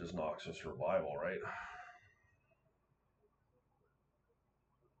that just Noxious Revival, right?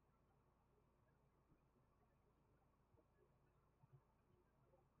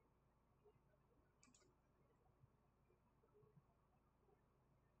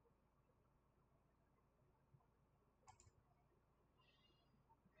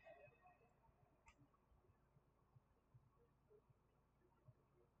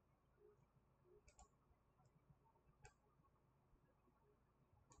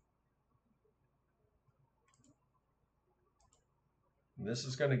 And this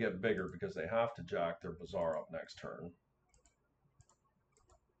is going to get bigger because they have to jack their bazaar up next turn.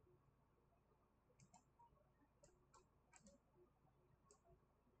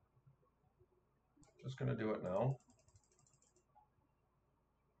 Just going to do it now.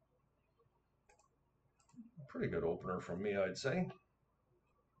 Pretty good opener from me, I'd say.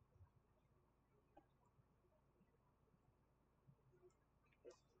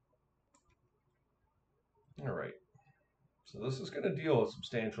 All right. So this is going to deal a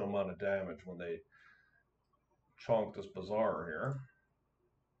substantial amount of damage when they chonk this bazaar here.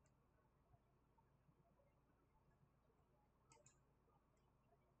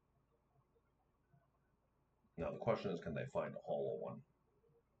 Now the question is, can they find a hollow one?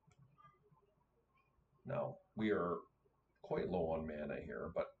 Now, we are quite low on mana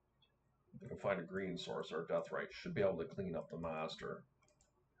here, but if we can find a green source, our Deathrite should be able to clean up the master.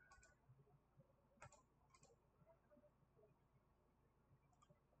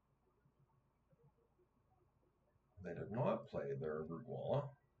 They did not play their Rootwalla.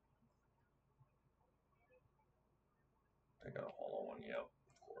 They got a hollow one, yeah,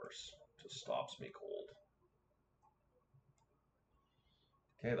 of course. Just stops me cold.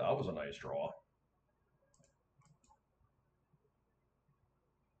 Okay, that was a nice draw.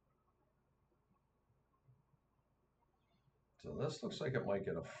 So this looks like it might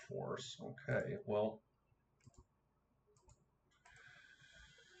get a force. Okay, well.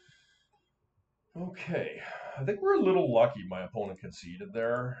 Okay, I think we're a little lucky my opponent conceded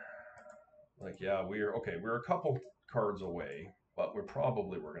there. Like, yeah, we're a couple cards away, but we're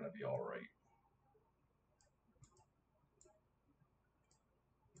going to be all right.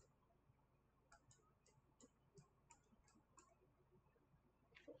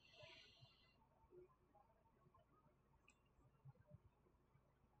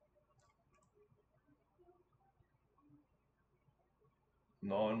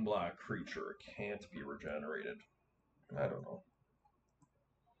 Non-black creature can't be regenerated. I don't know.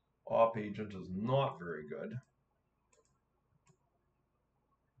 Op Agent is not very good.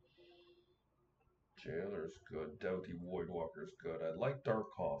 Jailer's good. Doughty Voidwalker's good. I like Dark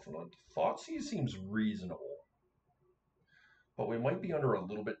Confidant. Thoughtseize seems reasonable. But we might be under a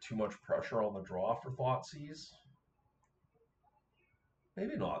little bit too much pressure on the draw for Thoughtseize.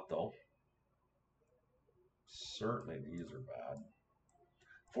 Maybe not, though. Certainly these are bad.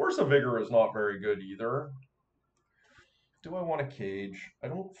 Force of Vigor is not very good either. Do I want a cage? I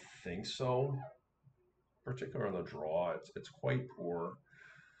don't think so. Particularly on the draw, it's quite poor.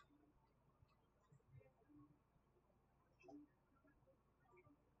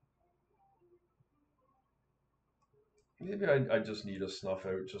 Maybe I just need a snuff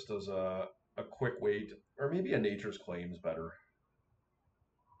out just as a quick wait, or maybe a Nature's Claim's better.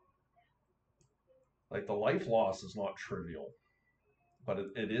 Like, the life loss is not trivial, but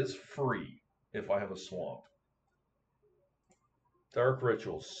it is free if I have a swamp. Dark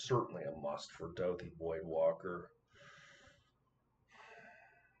Ritual's certainly a must for Doughty Voidwalker.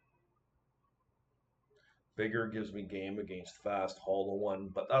 Vigor gives me game against fast hollow one,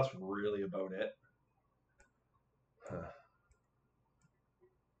 but that's really about it.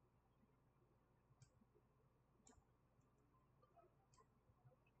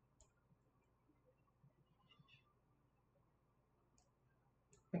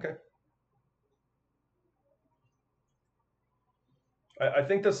 Okay. I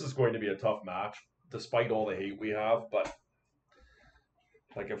think this is going to be a tough match, despite all the hate we have, but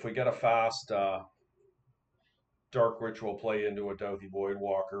like if we get a fast Dark Ritual play into a Doughty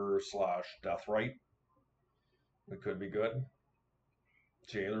Voidwalker / Deathrite, it could be good.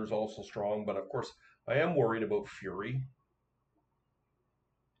 Jailer's also strong, but of course I am worried about Fury.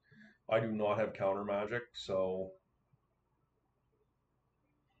 I do not have counter magic, so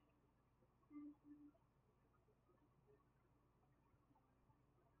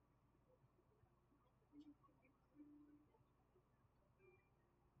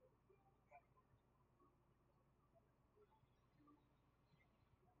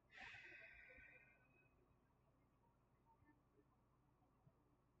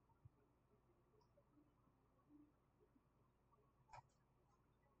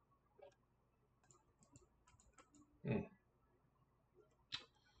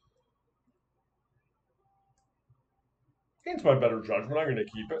against my better judgment, I'm going to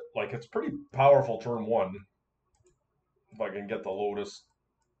keep it. Like, it's pretty powerful turn one if I can get the Lotus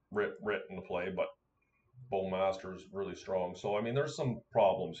writ into play, but Bowmaster is really strong. So, I mean, there's some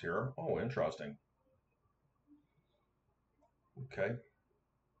problems here. Oh, interesting. Okay.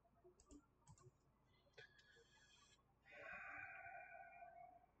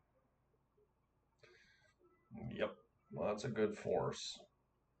 Yep. Well, that's a good force.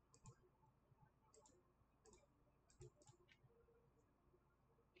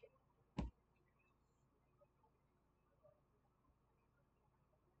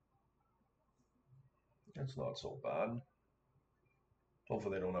 It's not so bad.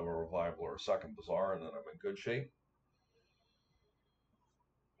 Hopefully they don't have a revival or a second bazaar, and then I'm in good shape.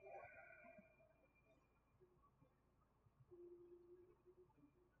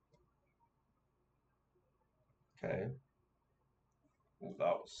 Okay. Ooh, that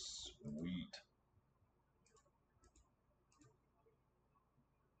was sweet.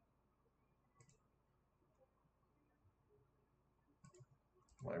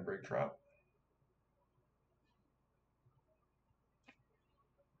 Line break trap.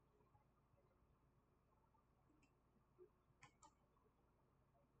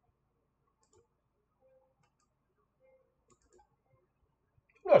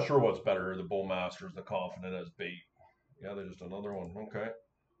 I'm not sure what's better, the Bullmasters, the Confident as bait. Yeah, they're just another one. Okay.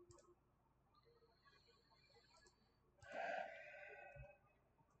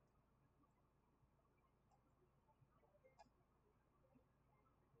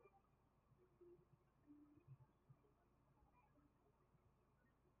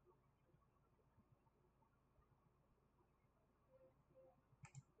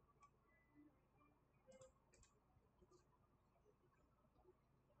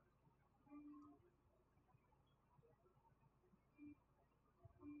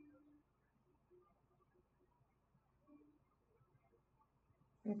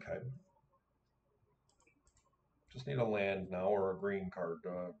 Okay. Just need a land now or a green card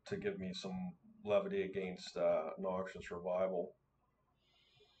to give me some levity against Noxious Revival.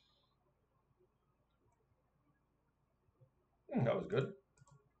 That was good.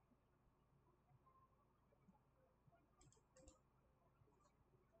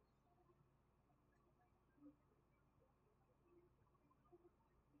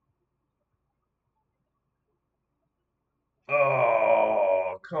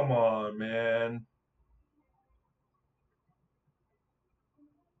 Oh, come on, man.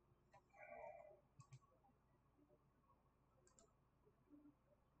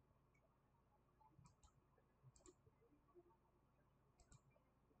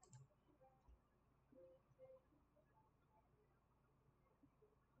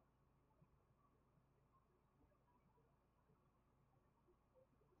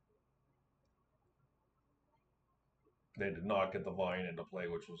 They did not get the vine into play,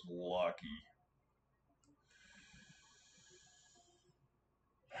 which was lucky.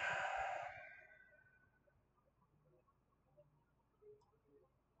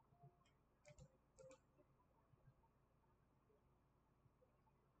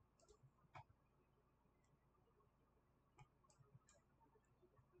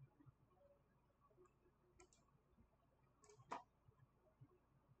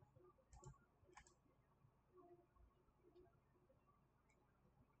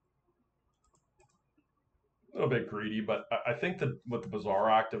 A little bit greedy, but I think that with the bizarre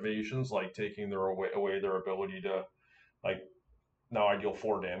activations, like taking away their ability to, like, now I deal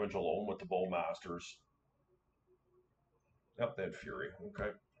 4 damage alone with the Bowmasters. Yep, they had Fury.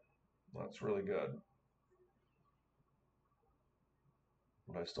 Okay, that's really good.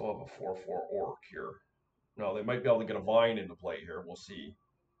 But I still have a 4/4 Orc here. No, they might be able to get a Vine into play here. We'll see.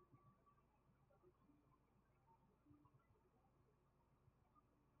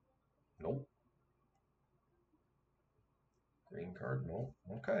 Nope. Green card. Nope.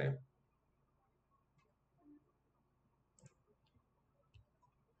 Okay.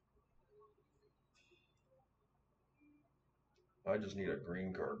 I just need a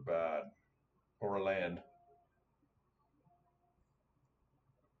green card bad. Or a land.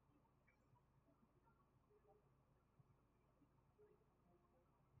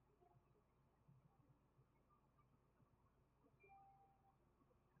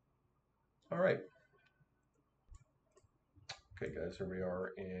 All right. Okay, guys, here we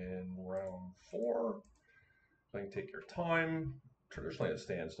are in round 4. So you can take your time. Traditionally a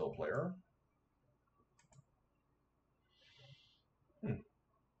standstill player. Hmm.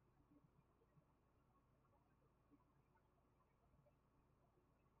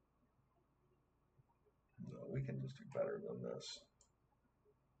 No, we can just do better than this.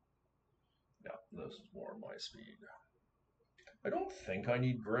 Yeah, this is more my speed. I don't think I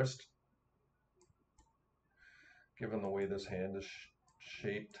need Grist, given the way this hand is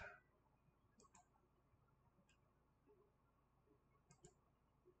shaped.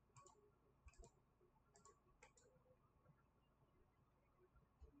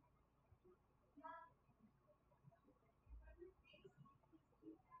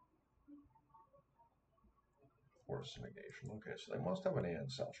 Force negation. Okay, so they must have an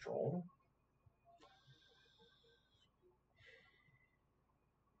ancestral.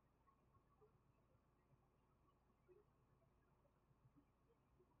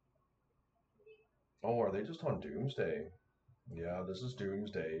 Oh, are they just on Doomsday? Yeah, this is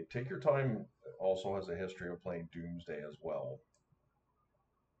Doomsday. Take Your Time also has a history of playing Doomsday as well.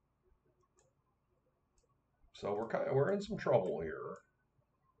 So we're in some trouble here.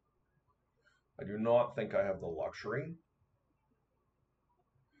 I do not think I have the luxury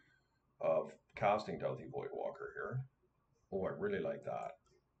of casting Doughty Voidwalker here. Oh, I really like that.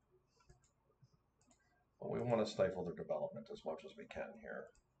 But we want to stifle their development as much as we can here.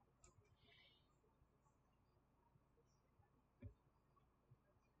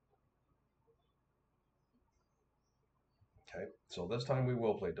 Okay, so this time we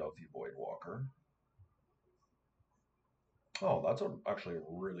will play Doughty Voidwalker. Oh, that's actually a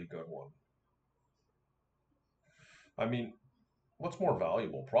really good one. I mean, what's more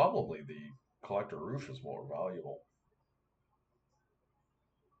valuable? Probably the Collector Roof is more valuable.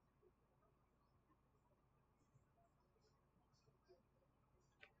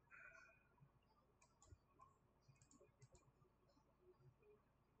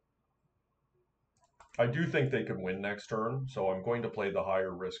 I do think they can win next turn, so I'm going to play the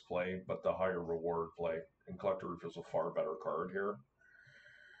higher risk play, but the higher reward play. And Collector Roof is a far better card here.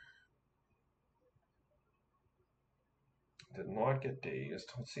 Did not get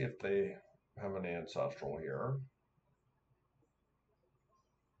dazed. Let's see if they have an ancestral here.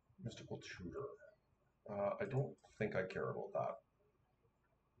 Mystical Tutor. I don't think I care about that.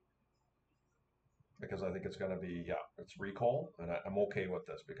 Because I think it's going to be, yeah, it's recall, and I'm okay with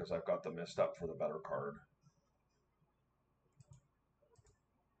this because I've got the misstep for the better card.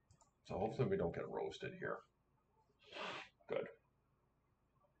 So hopefully we don't get roasted here. Good.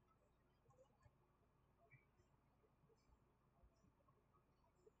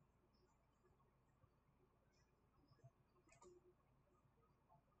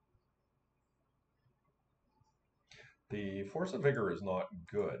 The Force of Vigor is not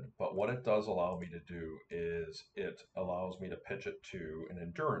good, but what it does allow me to do is it allows me to pitch it to an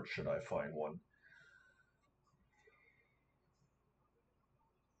Endurance should I find one.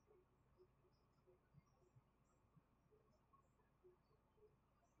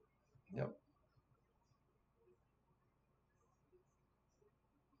 Yep.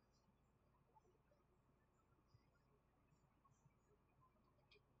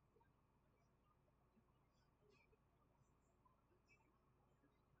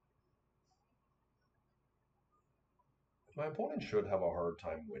 My opponent should have a hard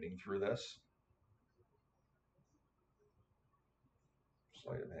time winning through this.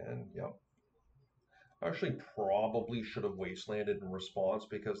 Sleight of hand, yep. Actually, probably should have wastelanded in response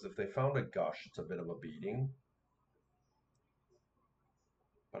because if they found a gush, it's a bit of a beating.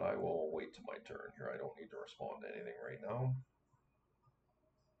 But I will wait to my turn here. I don't need to respond to anything right now.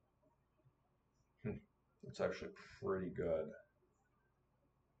 It's actually pretty good.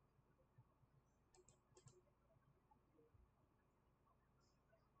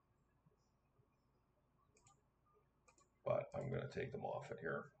 But I'm going to take them off it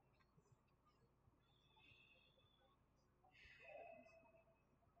here.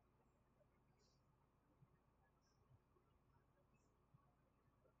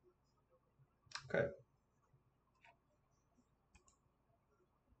 Okay.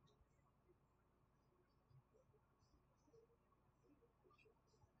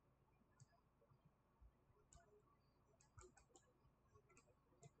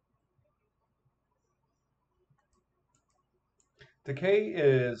 Decay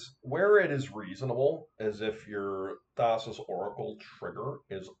is where it is reasonable, as if your Thassa's Oracle trigger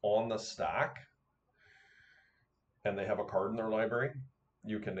is on the stack and they have a card in their library,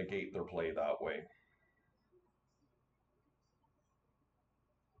 you can negate their play that way.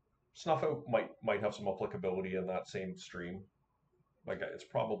 Snuff Out might have some applicability in that same stream. Like it's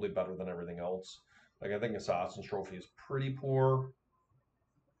probably better than everything else. Like I think Assassin's Trophy is pretty poor,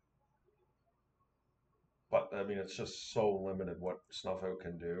 but I mean it's just so limited what Snuff Out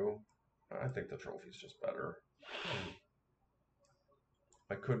can do. I think the trophy's just better.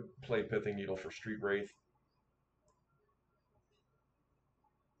 I could play Pithing Needle for Street Wraith.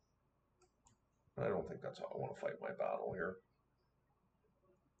 I don't think that's how I want to fight my battle here.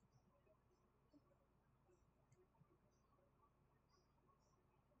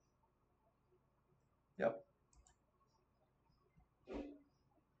 Yep.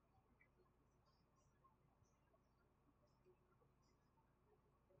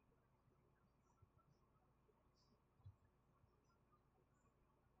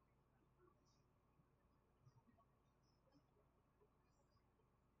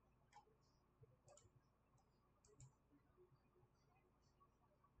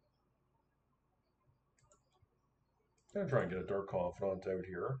 Gonna try and get a Dark Confidant out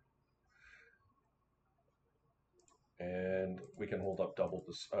here. And we can hold up double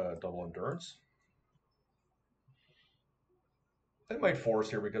this double endurance. They might force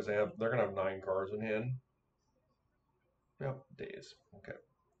here because they're gonna have 9 cards in hand. Yep, days. Okay.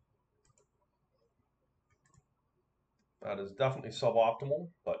 That is definitely suboptimal,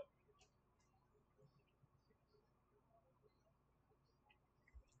 but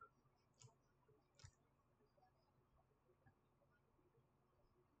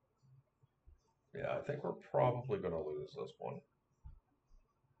yeah, I think we're probably gonna lose this one.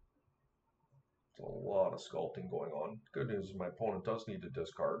 There's a lot of sculpting going on. Good news is my opponent does need to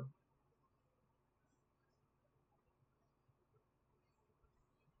discard.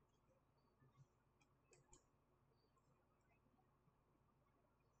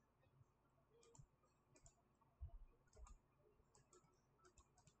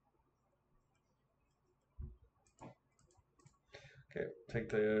 Okay, take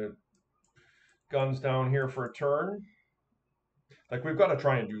the guns down here for a turn. Like, we've got to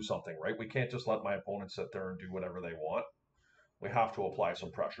try and do something, right? We can't just let my opponent sit there and do whatever they want. We have to apply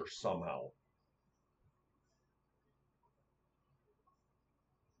some pressure somehow.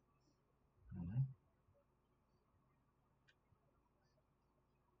 Mm-hmm.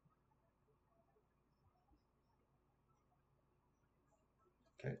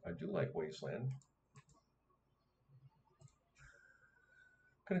 Okay, I do like Wasteland.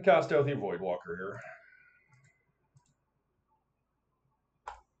 Gonna cast out the Voidwalker here.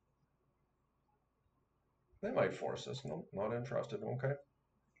 They might force this. No, not interested. Okay.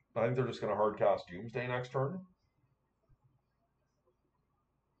 I think they're just gonna hard cast Doomsday next turn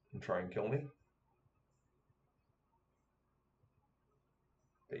and try and kill me.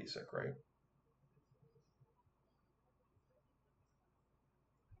 Basic, right?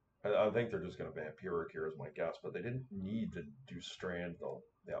 I think they're just gonna Vampiric here is my guess, but they didn't need to do Strand though.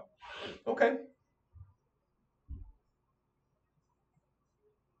 Yeah. Okay.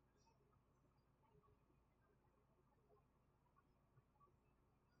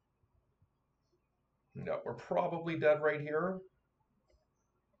 Yeah, we're probably dead right here.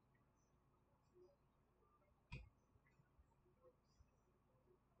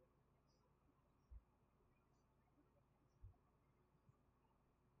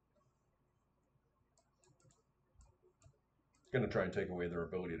 Gonna try and take away their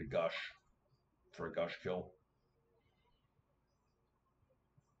ability to gush for a gush kill.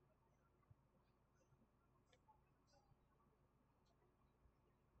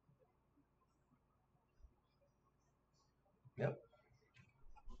 Yep.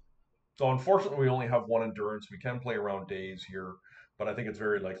 So unfortunately, we only have 1 endurance. We can play around days here, but I think it's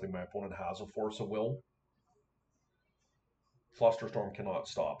very likely my opponent has a force of will. Flusterstorm cannot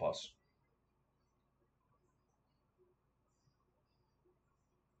stop us.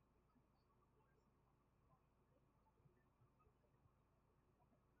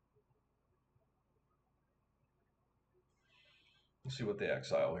 We'll see what they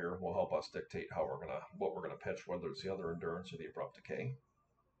exile here will help us dictate what we're gonna pitch, whether it's the other endurance or the abrupt decay.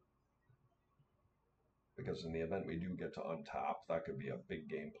 Because in the event we do get to untap, that could be a big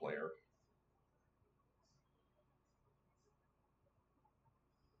game player.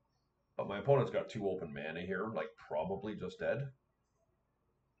 But my opponent's got 2 open mana here, like probably just dead.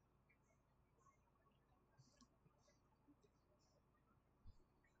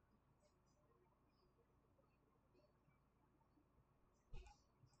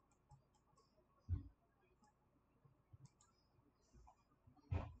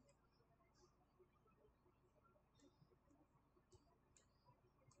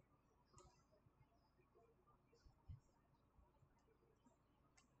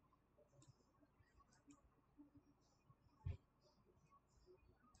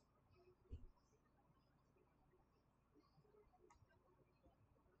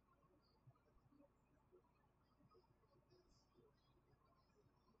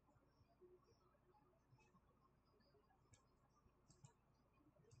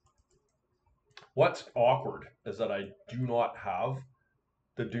 What's awkward is that I do not have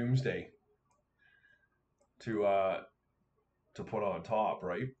the Doomsday to put on top,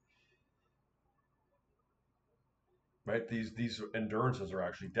 right? Right? These endurances are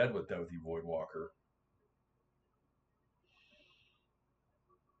actually dead without the Voidwalker.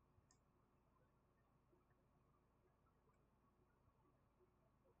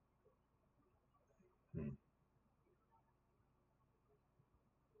 Hmm.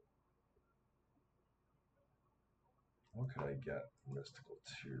 What could I get? Mystical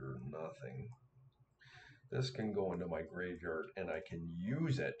Tear, nothing. This can go into my graveyard and I can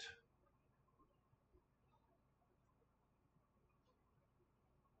use it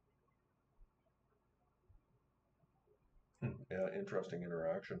Yeah, interesting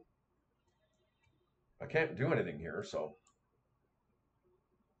interaction. I can't do anything here, so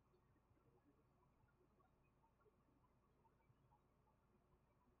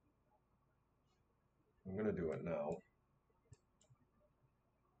I'm gonna do it now.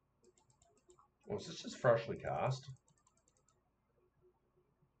 Was this just freshly cast?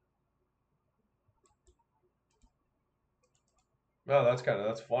 No,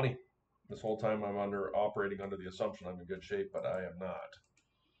 that's funny. This whole time I'm operating under the assumption I'm in good shape, but I am not.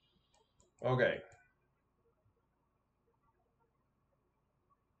 Okay.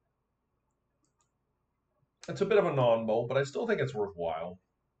 It's a bit of a non-bow, but I still think it's worthwhile.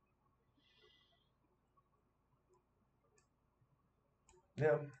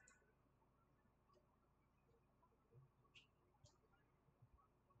 Yeah.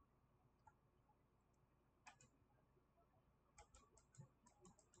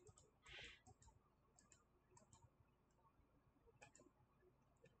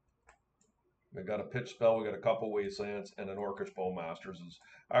 We got a pitch spell, we got a couple wastelands, and an Orcish Bowmasters is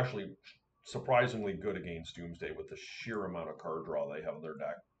actually surprisingly good against Doomsday with the sheer amount of card draw they have in their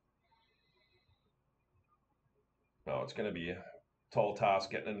deck. Now it's going to be a tall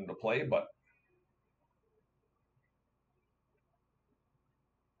task getting it into play, but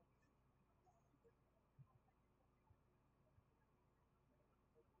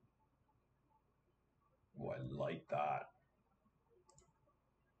ooh, I like that.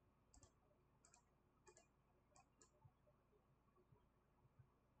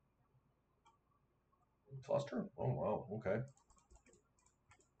 Fluster? Oh wow, okay.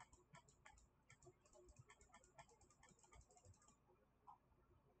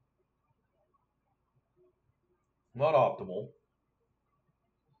 Not optimal.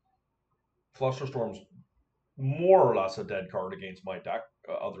 Flusterstorm's more or less a dead card against my deck,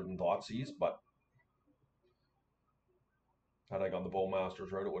 other than Thoughtseize, but had I gone the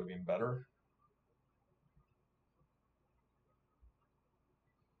Bowmasters route, it would have been better.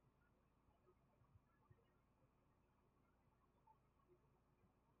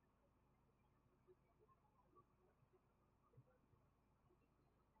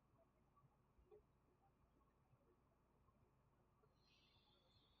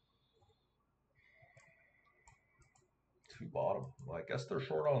 Two bottom. Well, I guess they're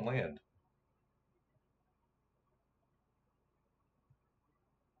short on land.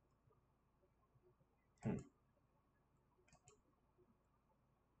 Hmm.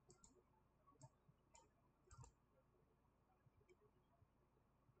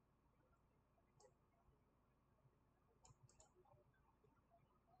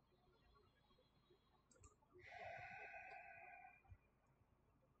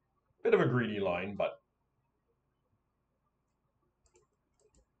 Bit of a greedy line, but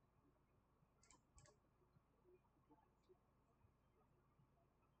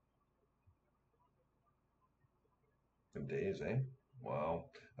good days, eh? Wow.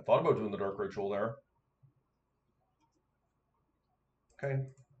 I thought about doing the Dark Ritual there. Okay.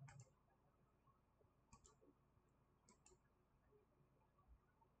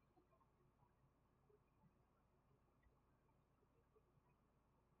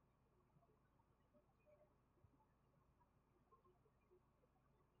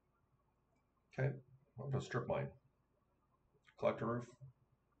 Okay. I'm going to strip mine. Collector Roof.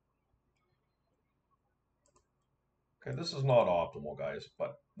 Okay, this is not optimal, guys,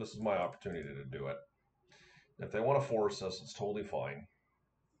 but this is my opportunity to do it. If they want to force us, it's totally fine.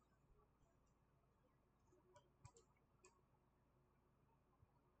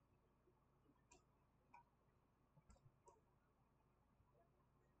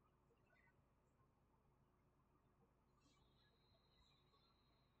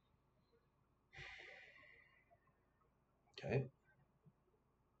 Okay.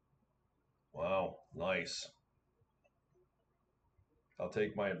 Wow, nice. I'll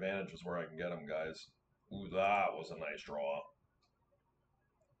take my advantages where I can get them, guys. Ooh, that was a nice draw.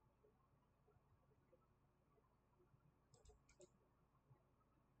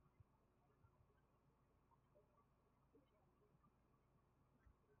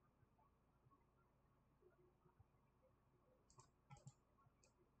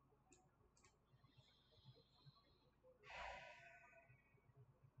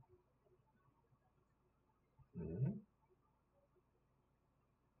 Mm-hmm.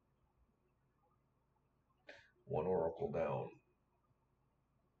 One Oracle down.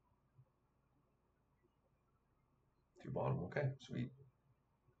 Two bottom. Okay, sweet.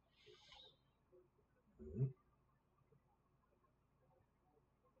 Mm-hmm.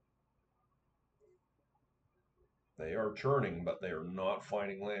 They are churning, but they are not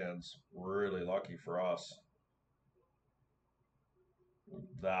finding lands. Really lucky for us.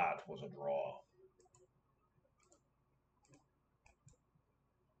 That was a draw.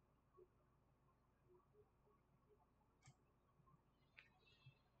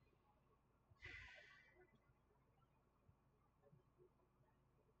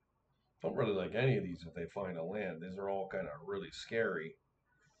 Don't really like any of these if they find a land. These are all kind of really scary.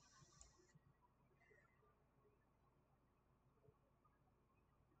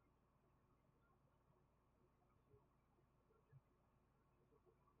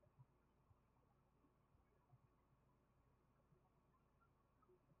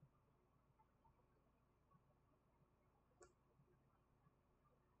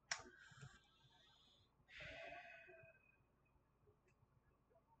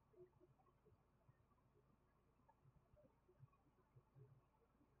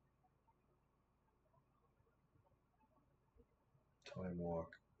 Time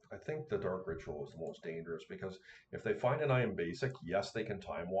Walk. I think the Dark Ritual is the most dangerous because if they find an Iron Basic, yes, they can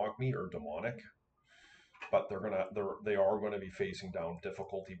Time Walk me or Demonic, but they are gonna be facing down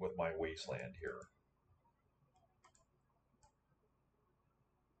difficulty with my Wasteland here.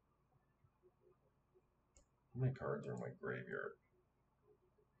 How many cards are in my graveyard?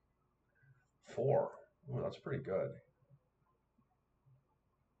 4. Ooh, that's pretty good.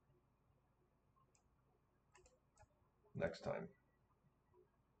 Next time.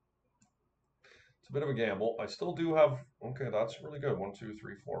 It's a bit of a gamble. I still do have, okay, that's really good. 1, 2,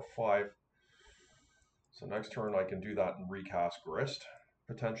 3, 4, 5. So next turn I can do that and recast Grist,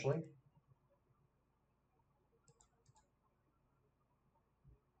 potentially.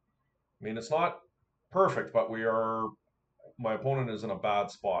 I mean, it's not perfect, but my opponent is in a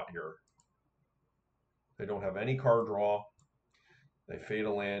bad spot here. They don't have any card draw. They fade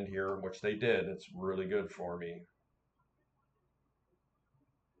a land here, which they did. It's really good for me.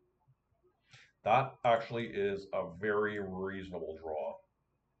 That actually is a very reasonable draw.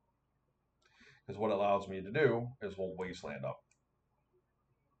 Because what it allows me to do is hold Wasteland up.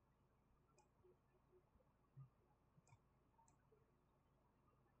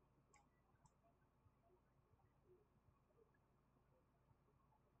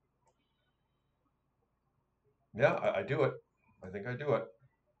 Yeah, I do it. I think I do it.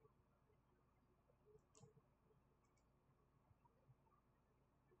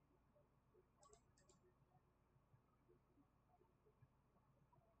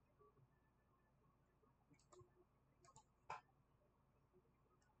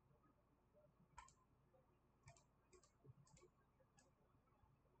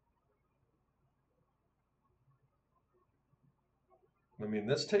 I mean,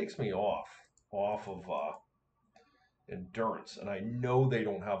 this takes me off of endurance, and I know they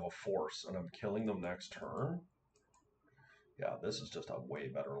don't have a force, and I'm killing them next turn. Yeah, this is just a way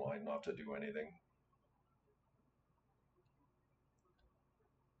better line not to do anything.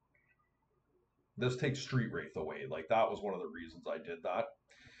 This takes Street Wraith away. Like, that was one of the reasons I did that,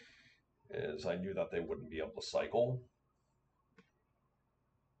 is I knew that they wouldn't be able to cycle.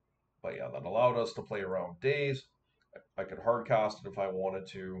 But yeah, that allowed us to play around days. I could hard cast it if I wanted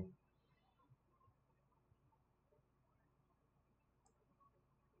to.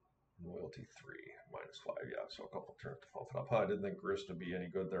 Loyalty 3, -5, yeah, so a couple turns to buff it up. I didn't think Grist would be any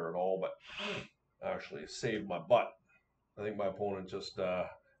good there at all, but actually saved my butt. I think my opponent just,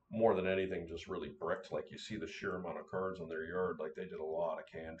 more than anything, just really bricked. Like, you see the sheer amount of cards on their yard. Like, they did a lot of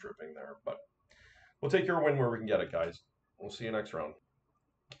cantripping there. But we'll take your win where we can get it, guys. We'll see you next round.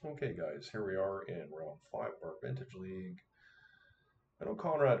 Okay, guys, here we are in round 5 of our Vintage League. I know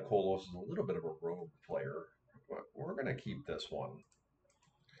Conrad Kolos is a little bit of a rogue player, but we're going to keep this one.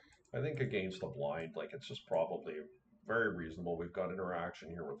 I think against the blind, like, it's just probably very reasonable. We've got interaction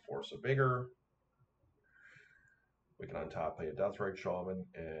here with Force of Vigor. We can untap, play a Deathrite Shaman,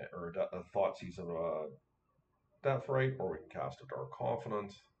 or a Thoughtseize of a Deathrite, or we can cast a Dark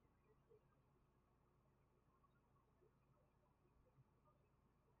Confidant.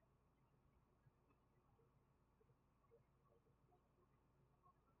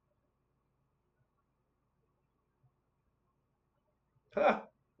 Ha!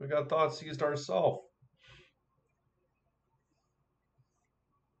 We got Thoughtseized ourselves.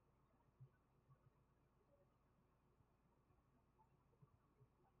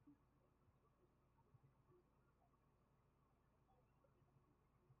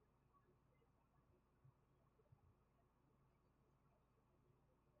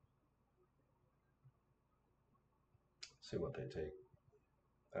 See what they take.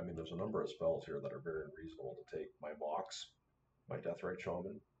 I mean, there's a number of spells here that are very reasonable to take. My Mox, my Deathrite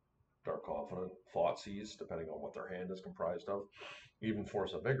Shaman, Dark Confidant, Thoughtseize, depending on what their hand is comprised of. Even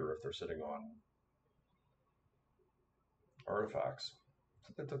Force of Vigor if they're sitting on artifacts.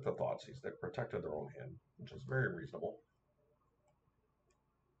 So they took the Thoughtseize. They protected their own hand, which is very reasonable.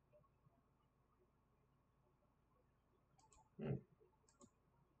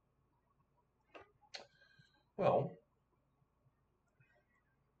 Well,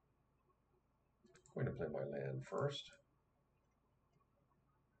 I'm going to play my land first.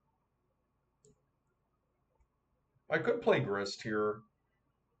 I could play Grist here.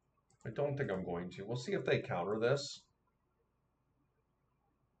 I don't think I'm going to. We'll see if they counter this.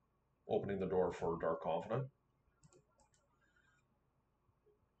 Opening the door for Dark Confidant.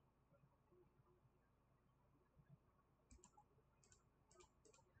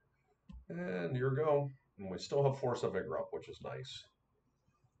 And here we go. And we still have Force of Vigor up, which is nice.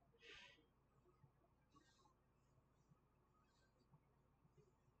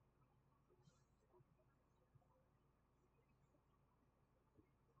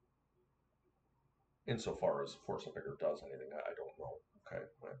 Insofar as Force of Vigor does anything, I don't know. Okay,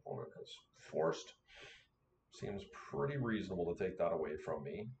 my opponent has forced. Seems pretty reasonable to take that away from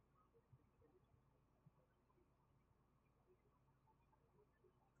me.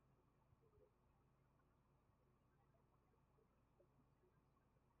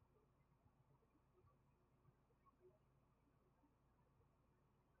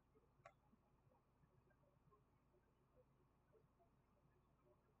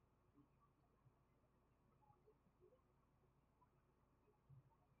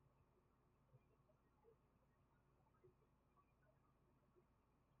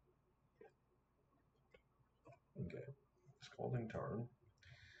 Okay, Scalding Tarn.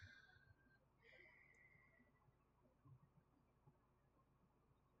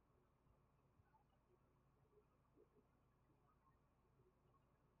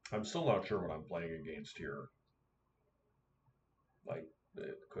 I'm still not sure what I'm playing against here. Like,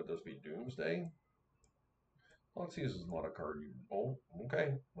 could this be Doomsday? Let's see, this is not a card you... Oh,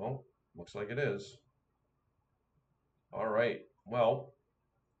 okay. Well, looks like it is. All right. Well,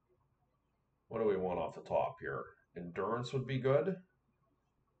 what do we want off the top here? Endurance would be good.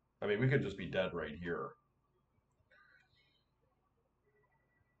 I mean, we could just be dead right here.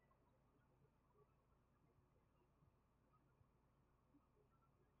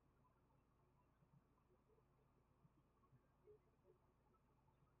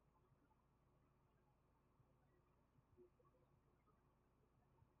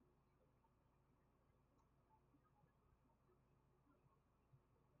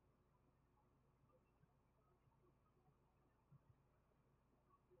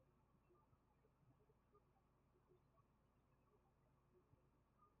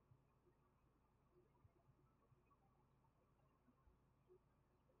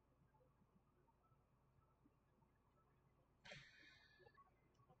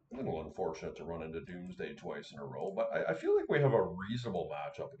 A little unfortunate to run into Doomsday twice in a row, but I feel like we have a reasonable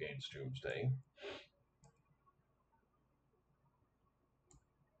matchup against Doomsday.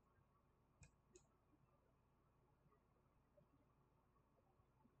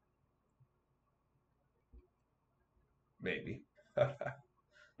 Maybe. Like,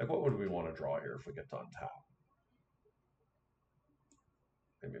 what would we want to draw here if we get to untap?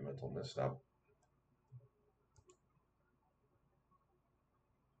 Maybe Mental Misstep.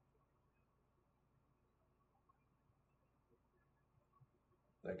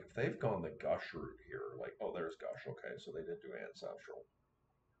 Like, if they've gone the Gush route here, like, oh, there's Gush. Okay, so they did do Ancestral.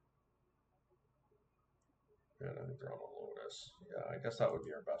 And I think they're on a Lotus. Yeah, I guess that would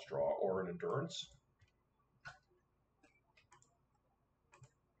be our best draw. Or an Endurance.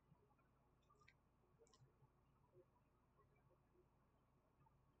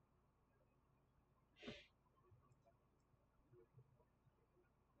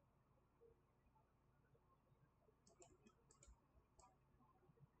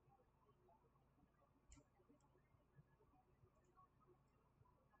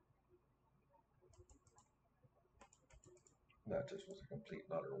 That just was a complete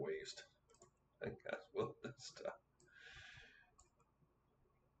and utter waste. I guess we'll just...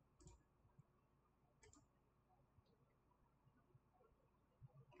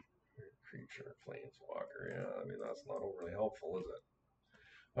 Creature, Planeswalker. Yeah, I mean, that's not overly helpful, is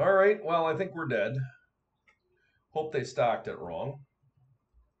it? All right, well, I think we're dead. Hope they stacked it wrong.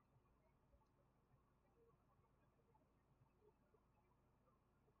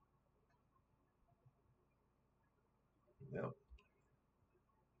 Yep.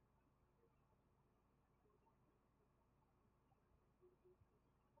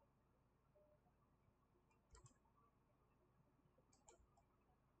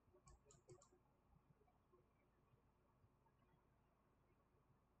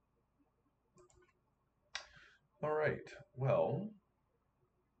 All right, well,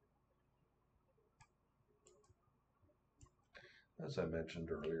 As I mentioned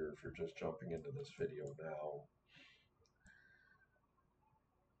earlier, if you're just jumping into this video now,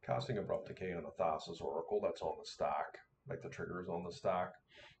 casting Abrupt Decay on a Thassa's Oracle that's on the stack, like the trigger is on the stack,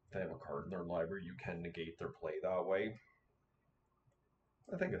 if they have a card in their library, you can negate their play that way.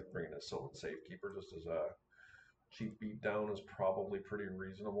 I think bringing a Sylvan Safekeeper just as a cheap beatdown is probably pretty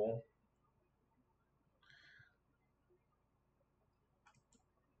reasonable.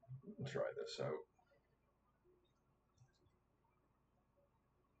 Try this out.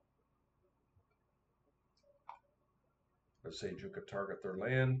 The Sage could target their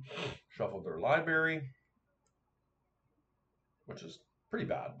land, shuffle their library, which is pretty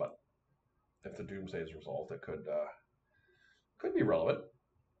bad, but if the Doomsday is resolved, it could be relevant.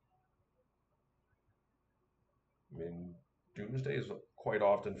 I mean, Doomsday is quite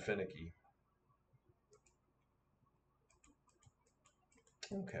often finicky.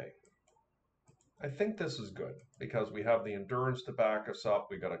 Okay. I think this is good because we have the Endurance to back us up.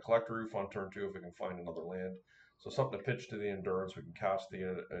 We got a Collect Roof on turn 2 if we can find another land. So something to pitch to the Endurance. We can cast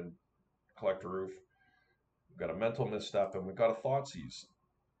the Collect Roof. We've got a Mental Misstep and we've got a Thoughtseize.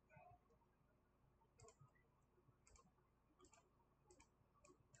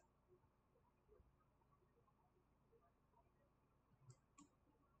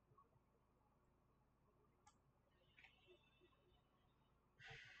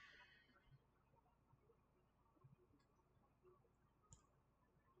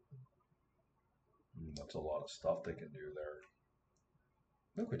 That's a lot of stuff they can do there.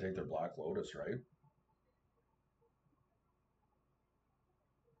 I think we take their Black Lotus, right?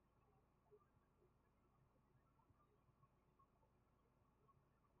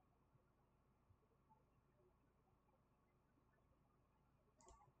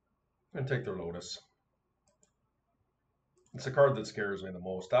 And take their Lotus. It's the card that scares me the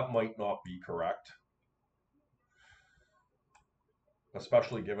most. That might not be correct.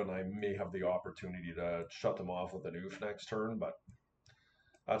 Especially given I may have the opportunity to shut them off with an oof next turn, but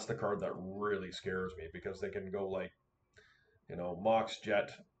that's the card that really scares me because they can go like, you know, Mox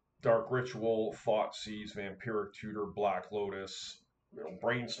Jet, Dark Ritual, Thoughtseize, Vampiric Tutor, Black Lotus, you know,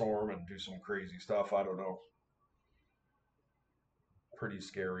 Brainstorm and do some crazy stuff. I don't know. Pretty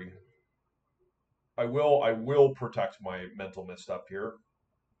scary. I will protect my Mental Misstep here.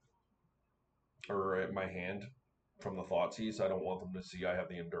 Or my hand from the Thoughtseize. I don't want them to see I have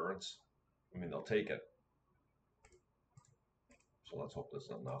the Endurance. I mean, they'll take it. So let's hope this is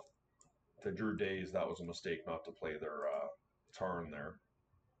enough. If they drew Daze, that was a mistake not to play their Tarn there.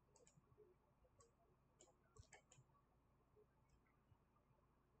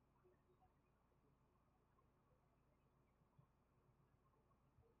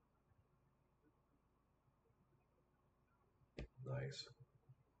 Nice.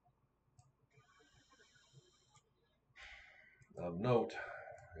 Note,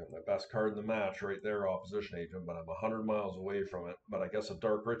 I got my best card in the match right there, Opposition Agent, but I'm 100 miles away from it. But I guess a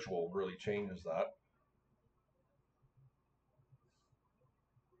Dark Ritual really changes that.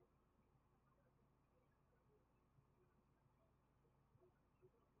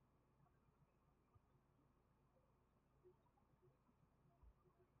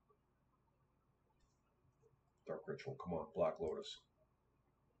 Dark Ritual, come on, Black Lotus.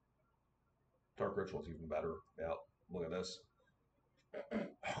 Dark Ritual's even better. Yeah, look at this.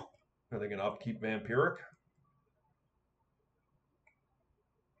 Are they going to upkeep Vampiric?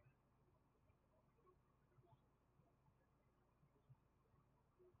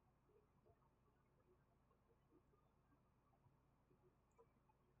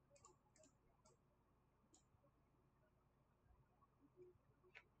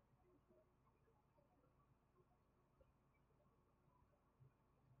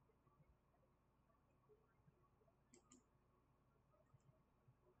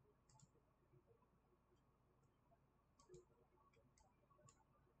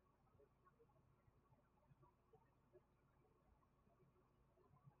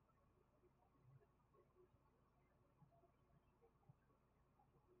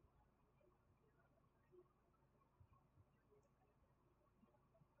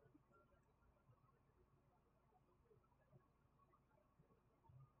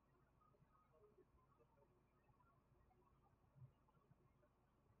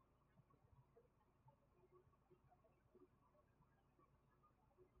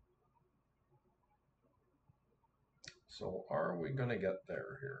 So are we going to get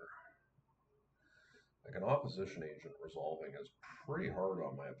there here? Like an Opposition Agent resolving is pretty hard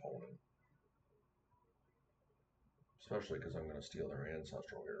on my opponent. Especially because I'm going to steal their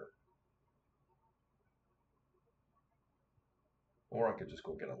Ancestral here. Or I could just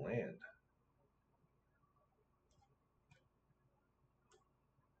go get a land.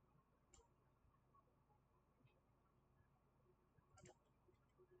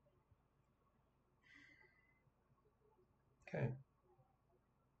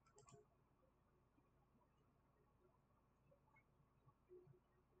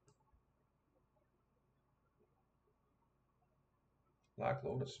 Black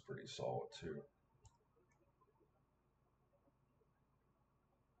Lotus is pretty solid too.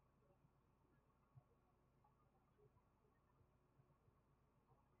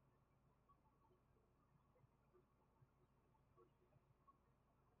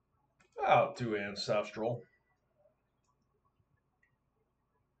 I'll do Ancestral.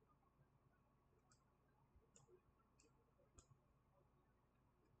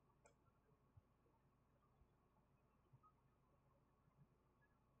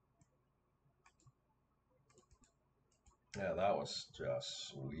 Yeah, that was just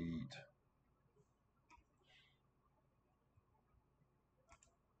sweet.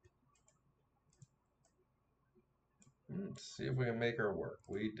 Let's see if we can make her work.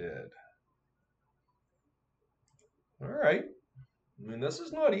 We did. All right. I mean, this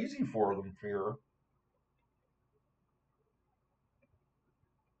is not easy for them here.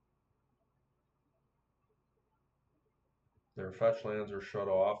 Their fetch lands are shut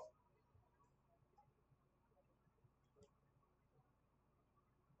off.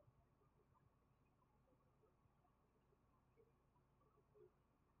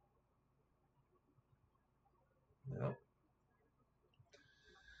 Yep.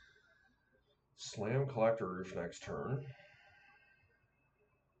 Slam Collector Roof next turn.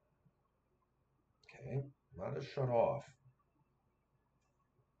 Okay, that is shut off.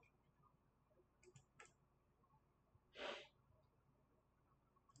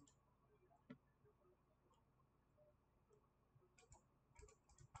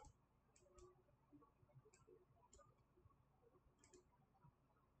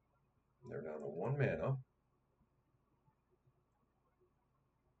 They're down to 1 mana.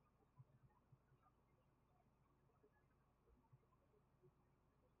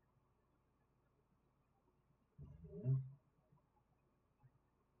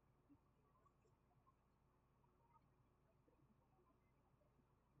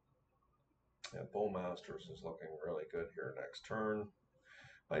 Yeah, Bowmasters is looking really good here next turn.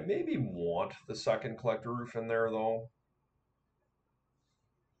 I maybe want the second Collector Roof in there, though.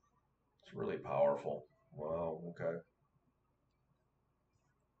 It's really powerful. Wow, okay.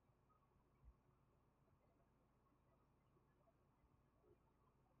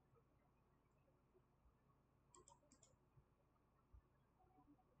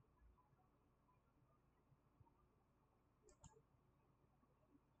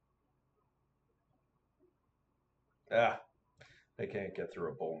 Ah, they can't get through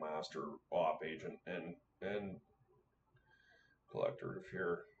a Bowmaster Op Agent and Collector Roof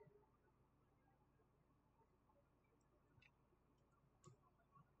here.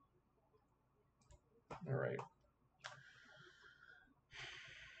 All right.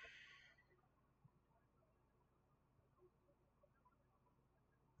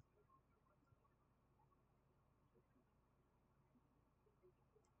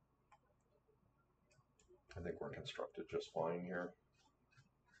 I think we're constructed just fine here.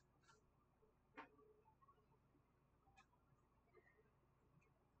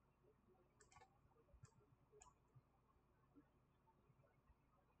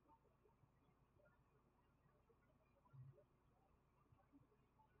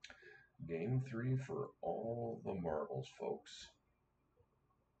 Game 3 for all the marbles, folks.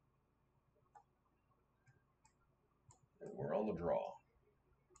 And we're on the draw.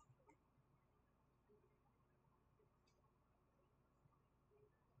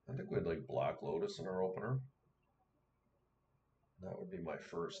 I think we'd like Black Lotus in our opener. That would be my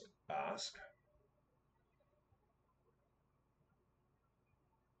first ask.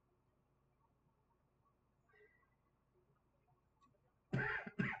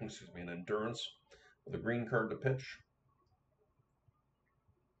 Excuse me, an Endurance with a green card to pitch.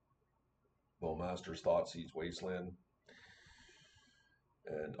 Bowmaster's Thoughtseiz's Wasteland.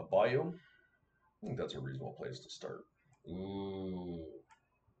 And a Bayou. I think that's a reasonable place to start. Ooh.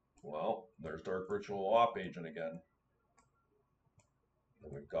 Well, there's Dark Ritual Op Agent again.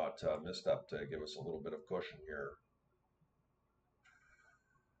 And we've got Misstep to give us a little bit of cushion here.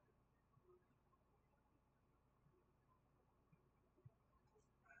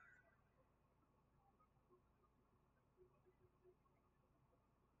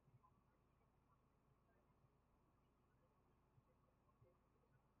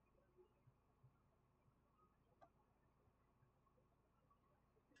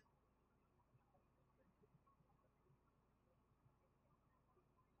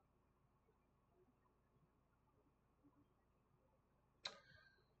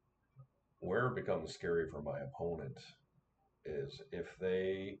 Where it becomes scary for my opponent is if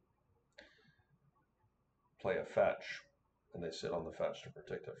they play a fetch and they sit on the fetch to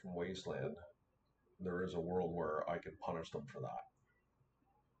protect it from Wasteland, there is a world where I can punish them for that.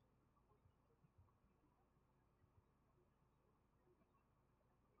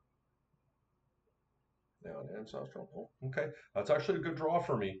 Yeah, an ancestral. Oh, okay, that's actually a good draw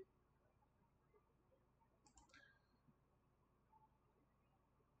for me.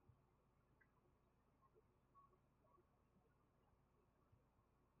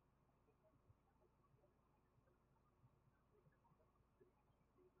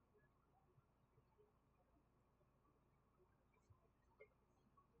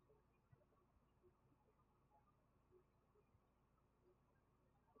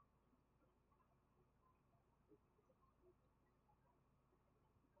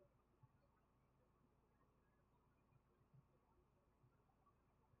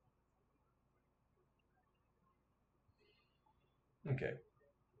 Okay,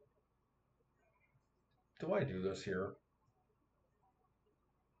 do I do this here?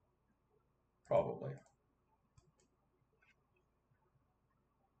 Probably.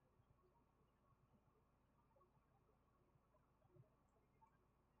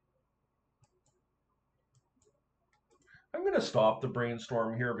 I'm going to stop the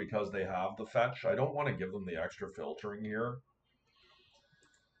brainstorm here because they have the fetch. I don't want to give them the extra filtering here.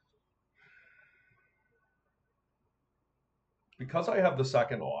 Because I have the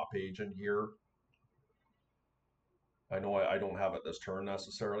second op agent here, I know I don't have it this turn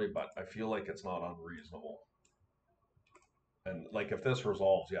necessarily, but I feel like it's not unreasonable. And like if this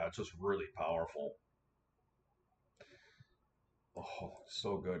resolves, yeah, it's just really powerful. Oh,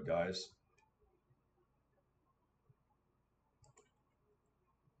 so good, guys.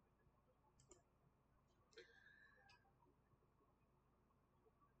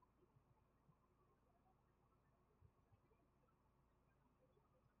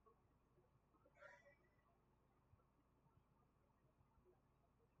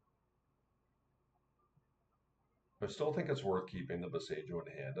 I still think it's worth keeping the Boseiju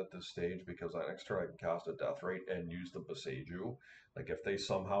in hand at this stage because that next turn I can cast a Death Rate and use the Boseiju. Like if they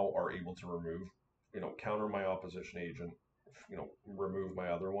somehow are able to remove, counter my opposition agent, remove my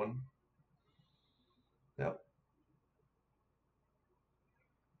other one. Yep.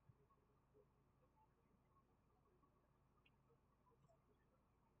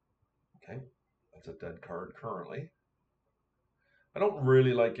 Okay. That's a dead card currently. I don't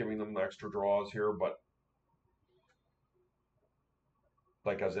really like giving them extra draws here, but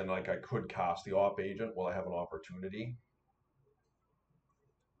like as in like I could cast the op agent while I have an opportunity.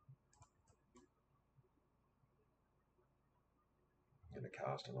 I'm gonna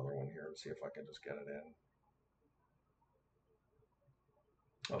cast another one here and see if I can just get it in.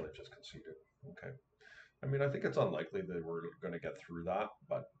 Oh, they just conceded. Okay. I mean, I think it's unlikely that we're going to get through that,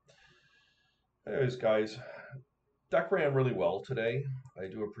 but anyways, guys, deck ran really well today. I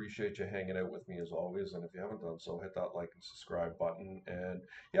do appreciate you hanging out with me as always, and if you haven't done so, hit that like and subscribe button. And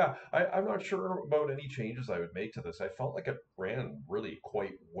yeah, I'm not sure about any changes I would make to this. I felt like it ran really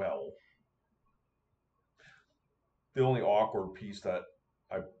quite well. The only awkward piece that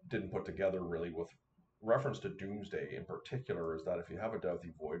I didn't put together really with reference to Doomsday in particular is that if you have a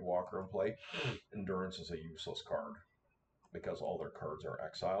Doughty Voidwalker in play, Endurance is a useless card because all their cards are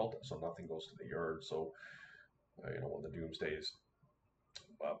exiled, so nothing goes to the yard. So, when the Doomsday's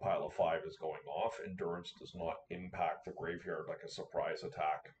pile of 5 is going off, Endurance does not impact the graveyard like a surprise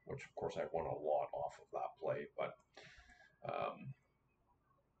attack, which of course I won a lot off of that play, but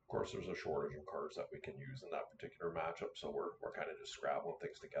of course there's a shortage of cards that we can use in that particular matchup, so we're kind of just scrabbling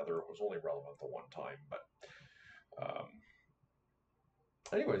things together. It was only relevant the one time, but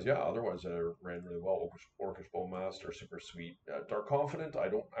anyways, yeah, otherwise it ran really well. Orcish Bowmaster, super sweet. Dark Confident, I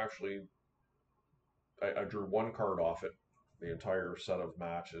don't actually I drew one card off it the entire set of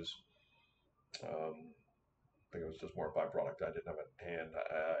matches. I think it was just more byproduct. I didn't have it in hand.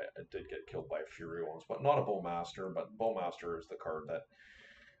 I did get killed by a Fury once, but not a Bowmaster. But Bowmaster is the card that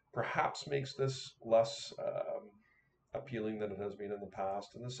perhaps makes this less appealing than it has been in the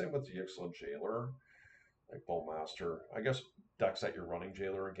past. And the same with the Excellent Jailer, like Bowmaster. I guess decks that you're running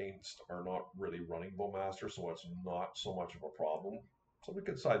Jailer against are not really running Bowmaster, so it's not so much of a problem. So we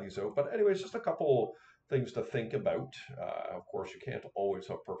could side these out. But anyways, just a couple things to think about. Of course, you can't always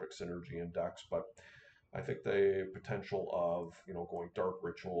have perfect synergy in decks, but I think the potential of going Dark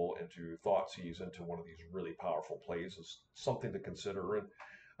Ritual into Thoughtseize into one of these really powerful plays is something to consider. And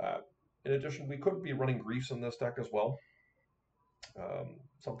uh, in addition, we could be running Griefs in this deck as well.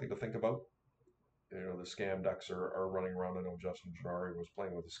 Something to think about. The scam decks are running around. I know Justin Gennari was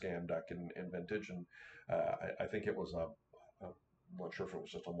playing with a scam deck in Vintage, and I think it was I'm not sure if it was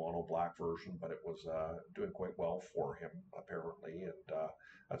just a mono black version, but it was doing quite well for him apparently, and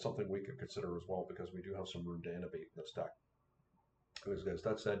that's something we could consider as well because we do have some Rundanabate in this deck. Anyways, guys,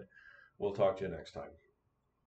 that said, we'll talk to you next time.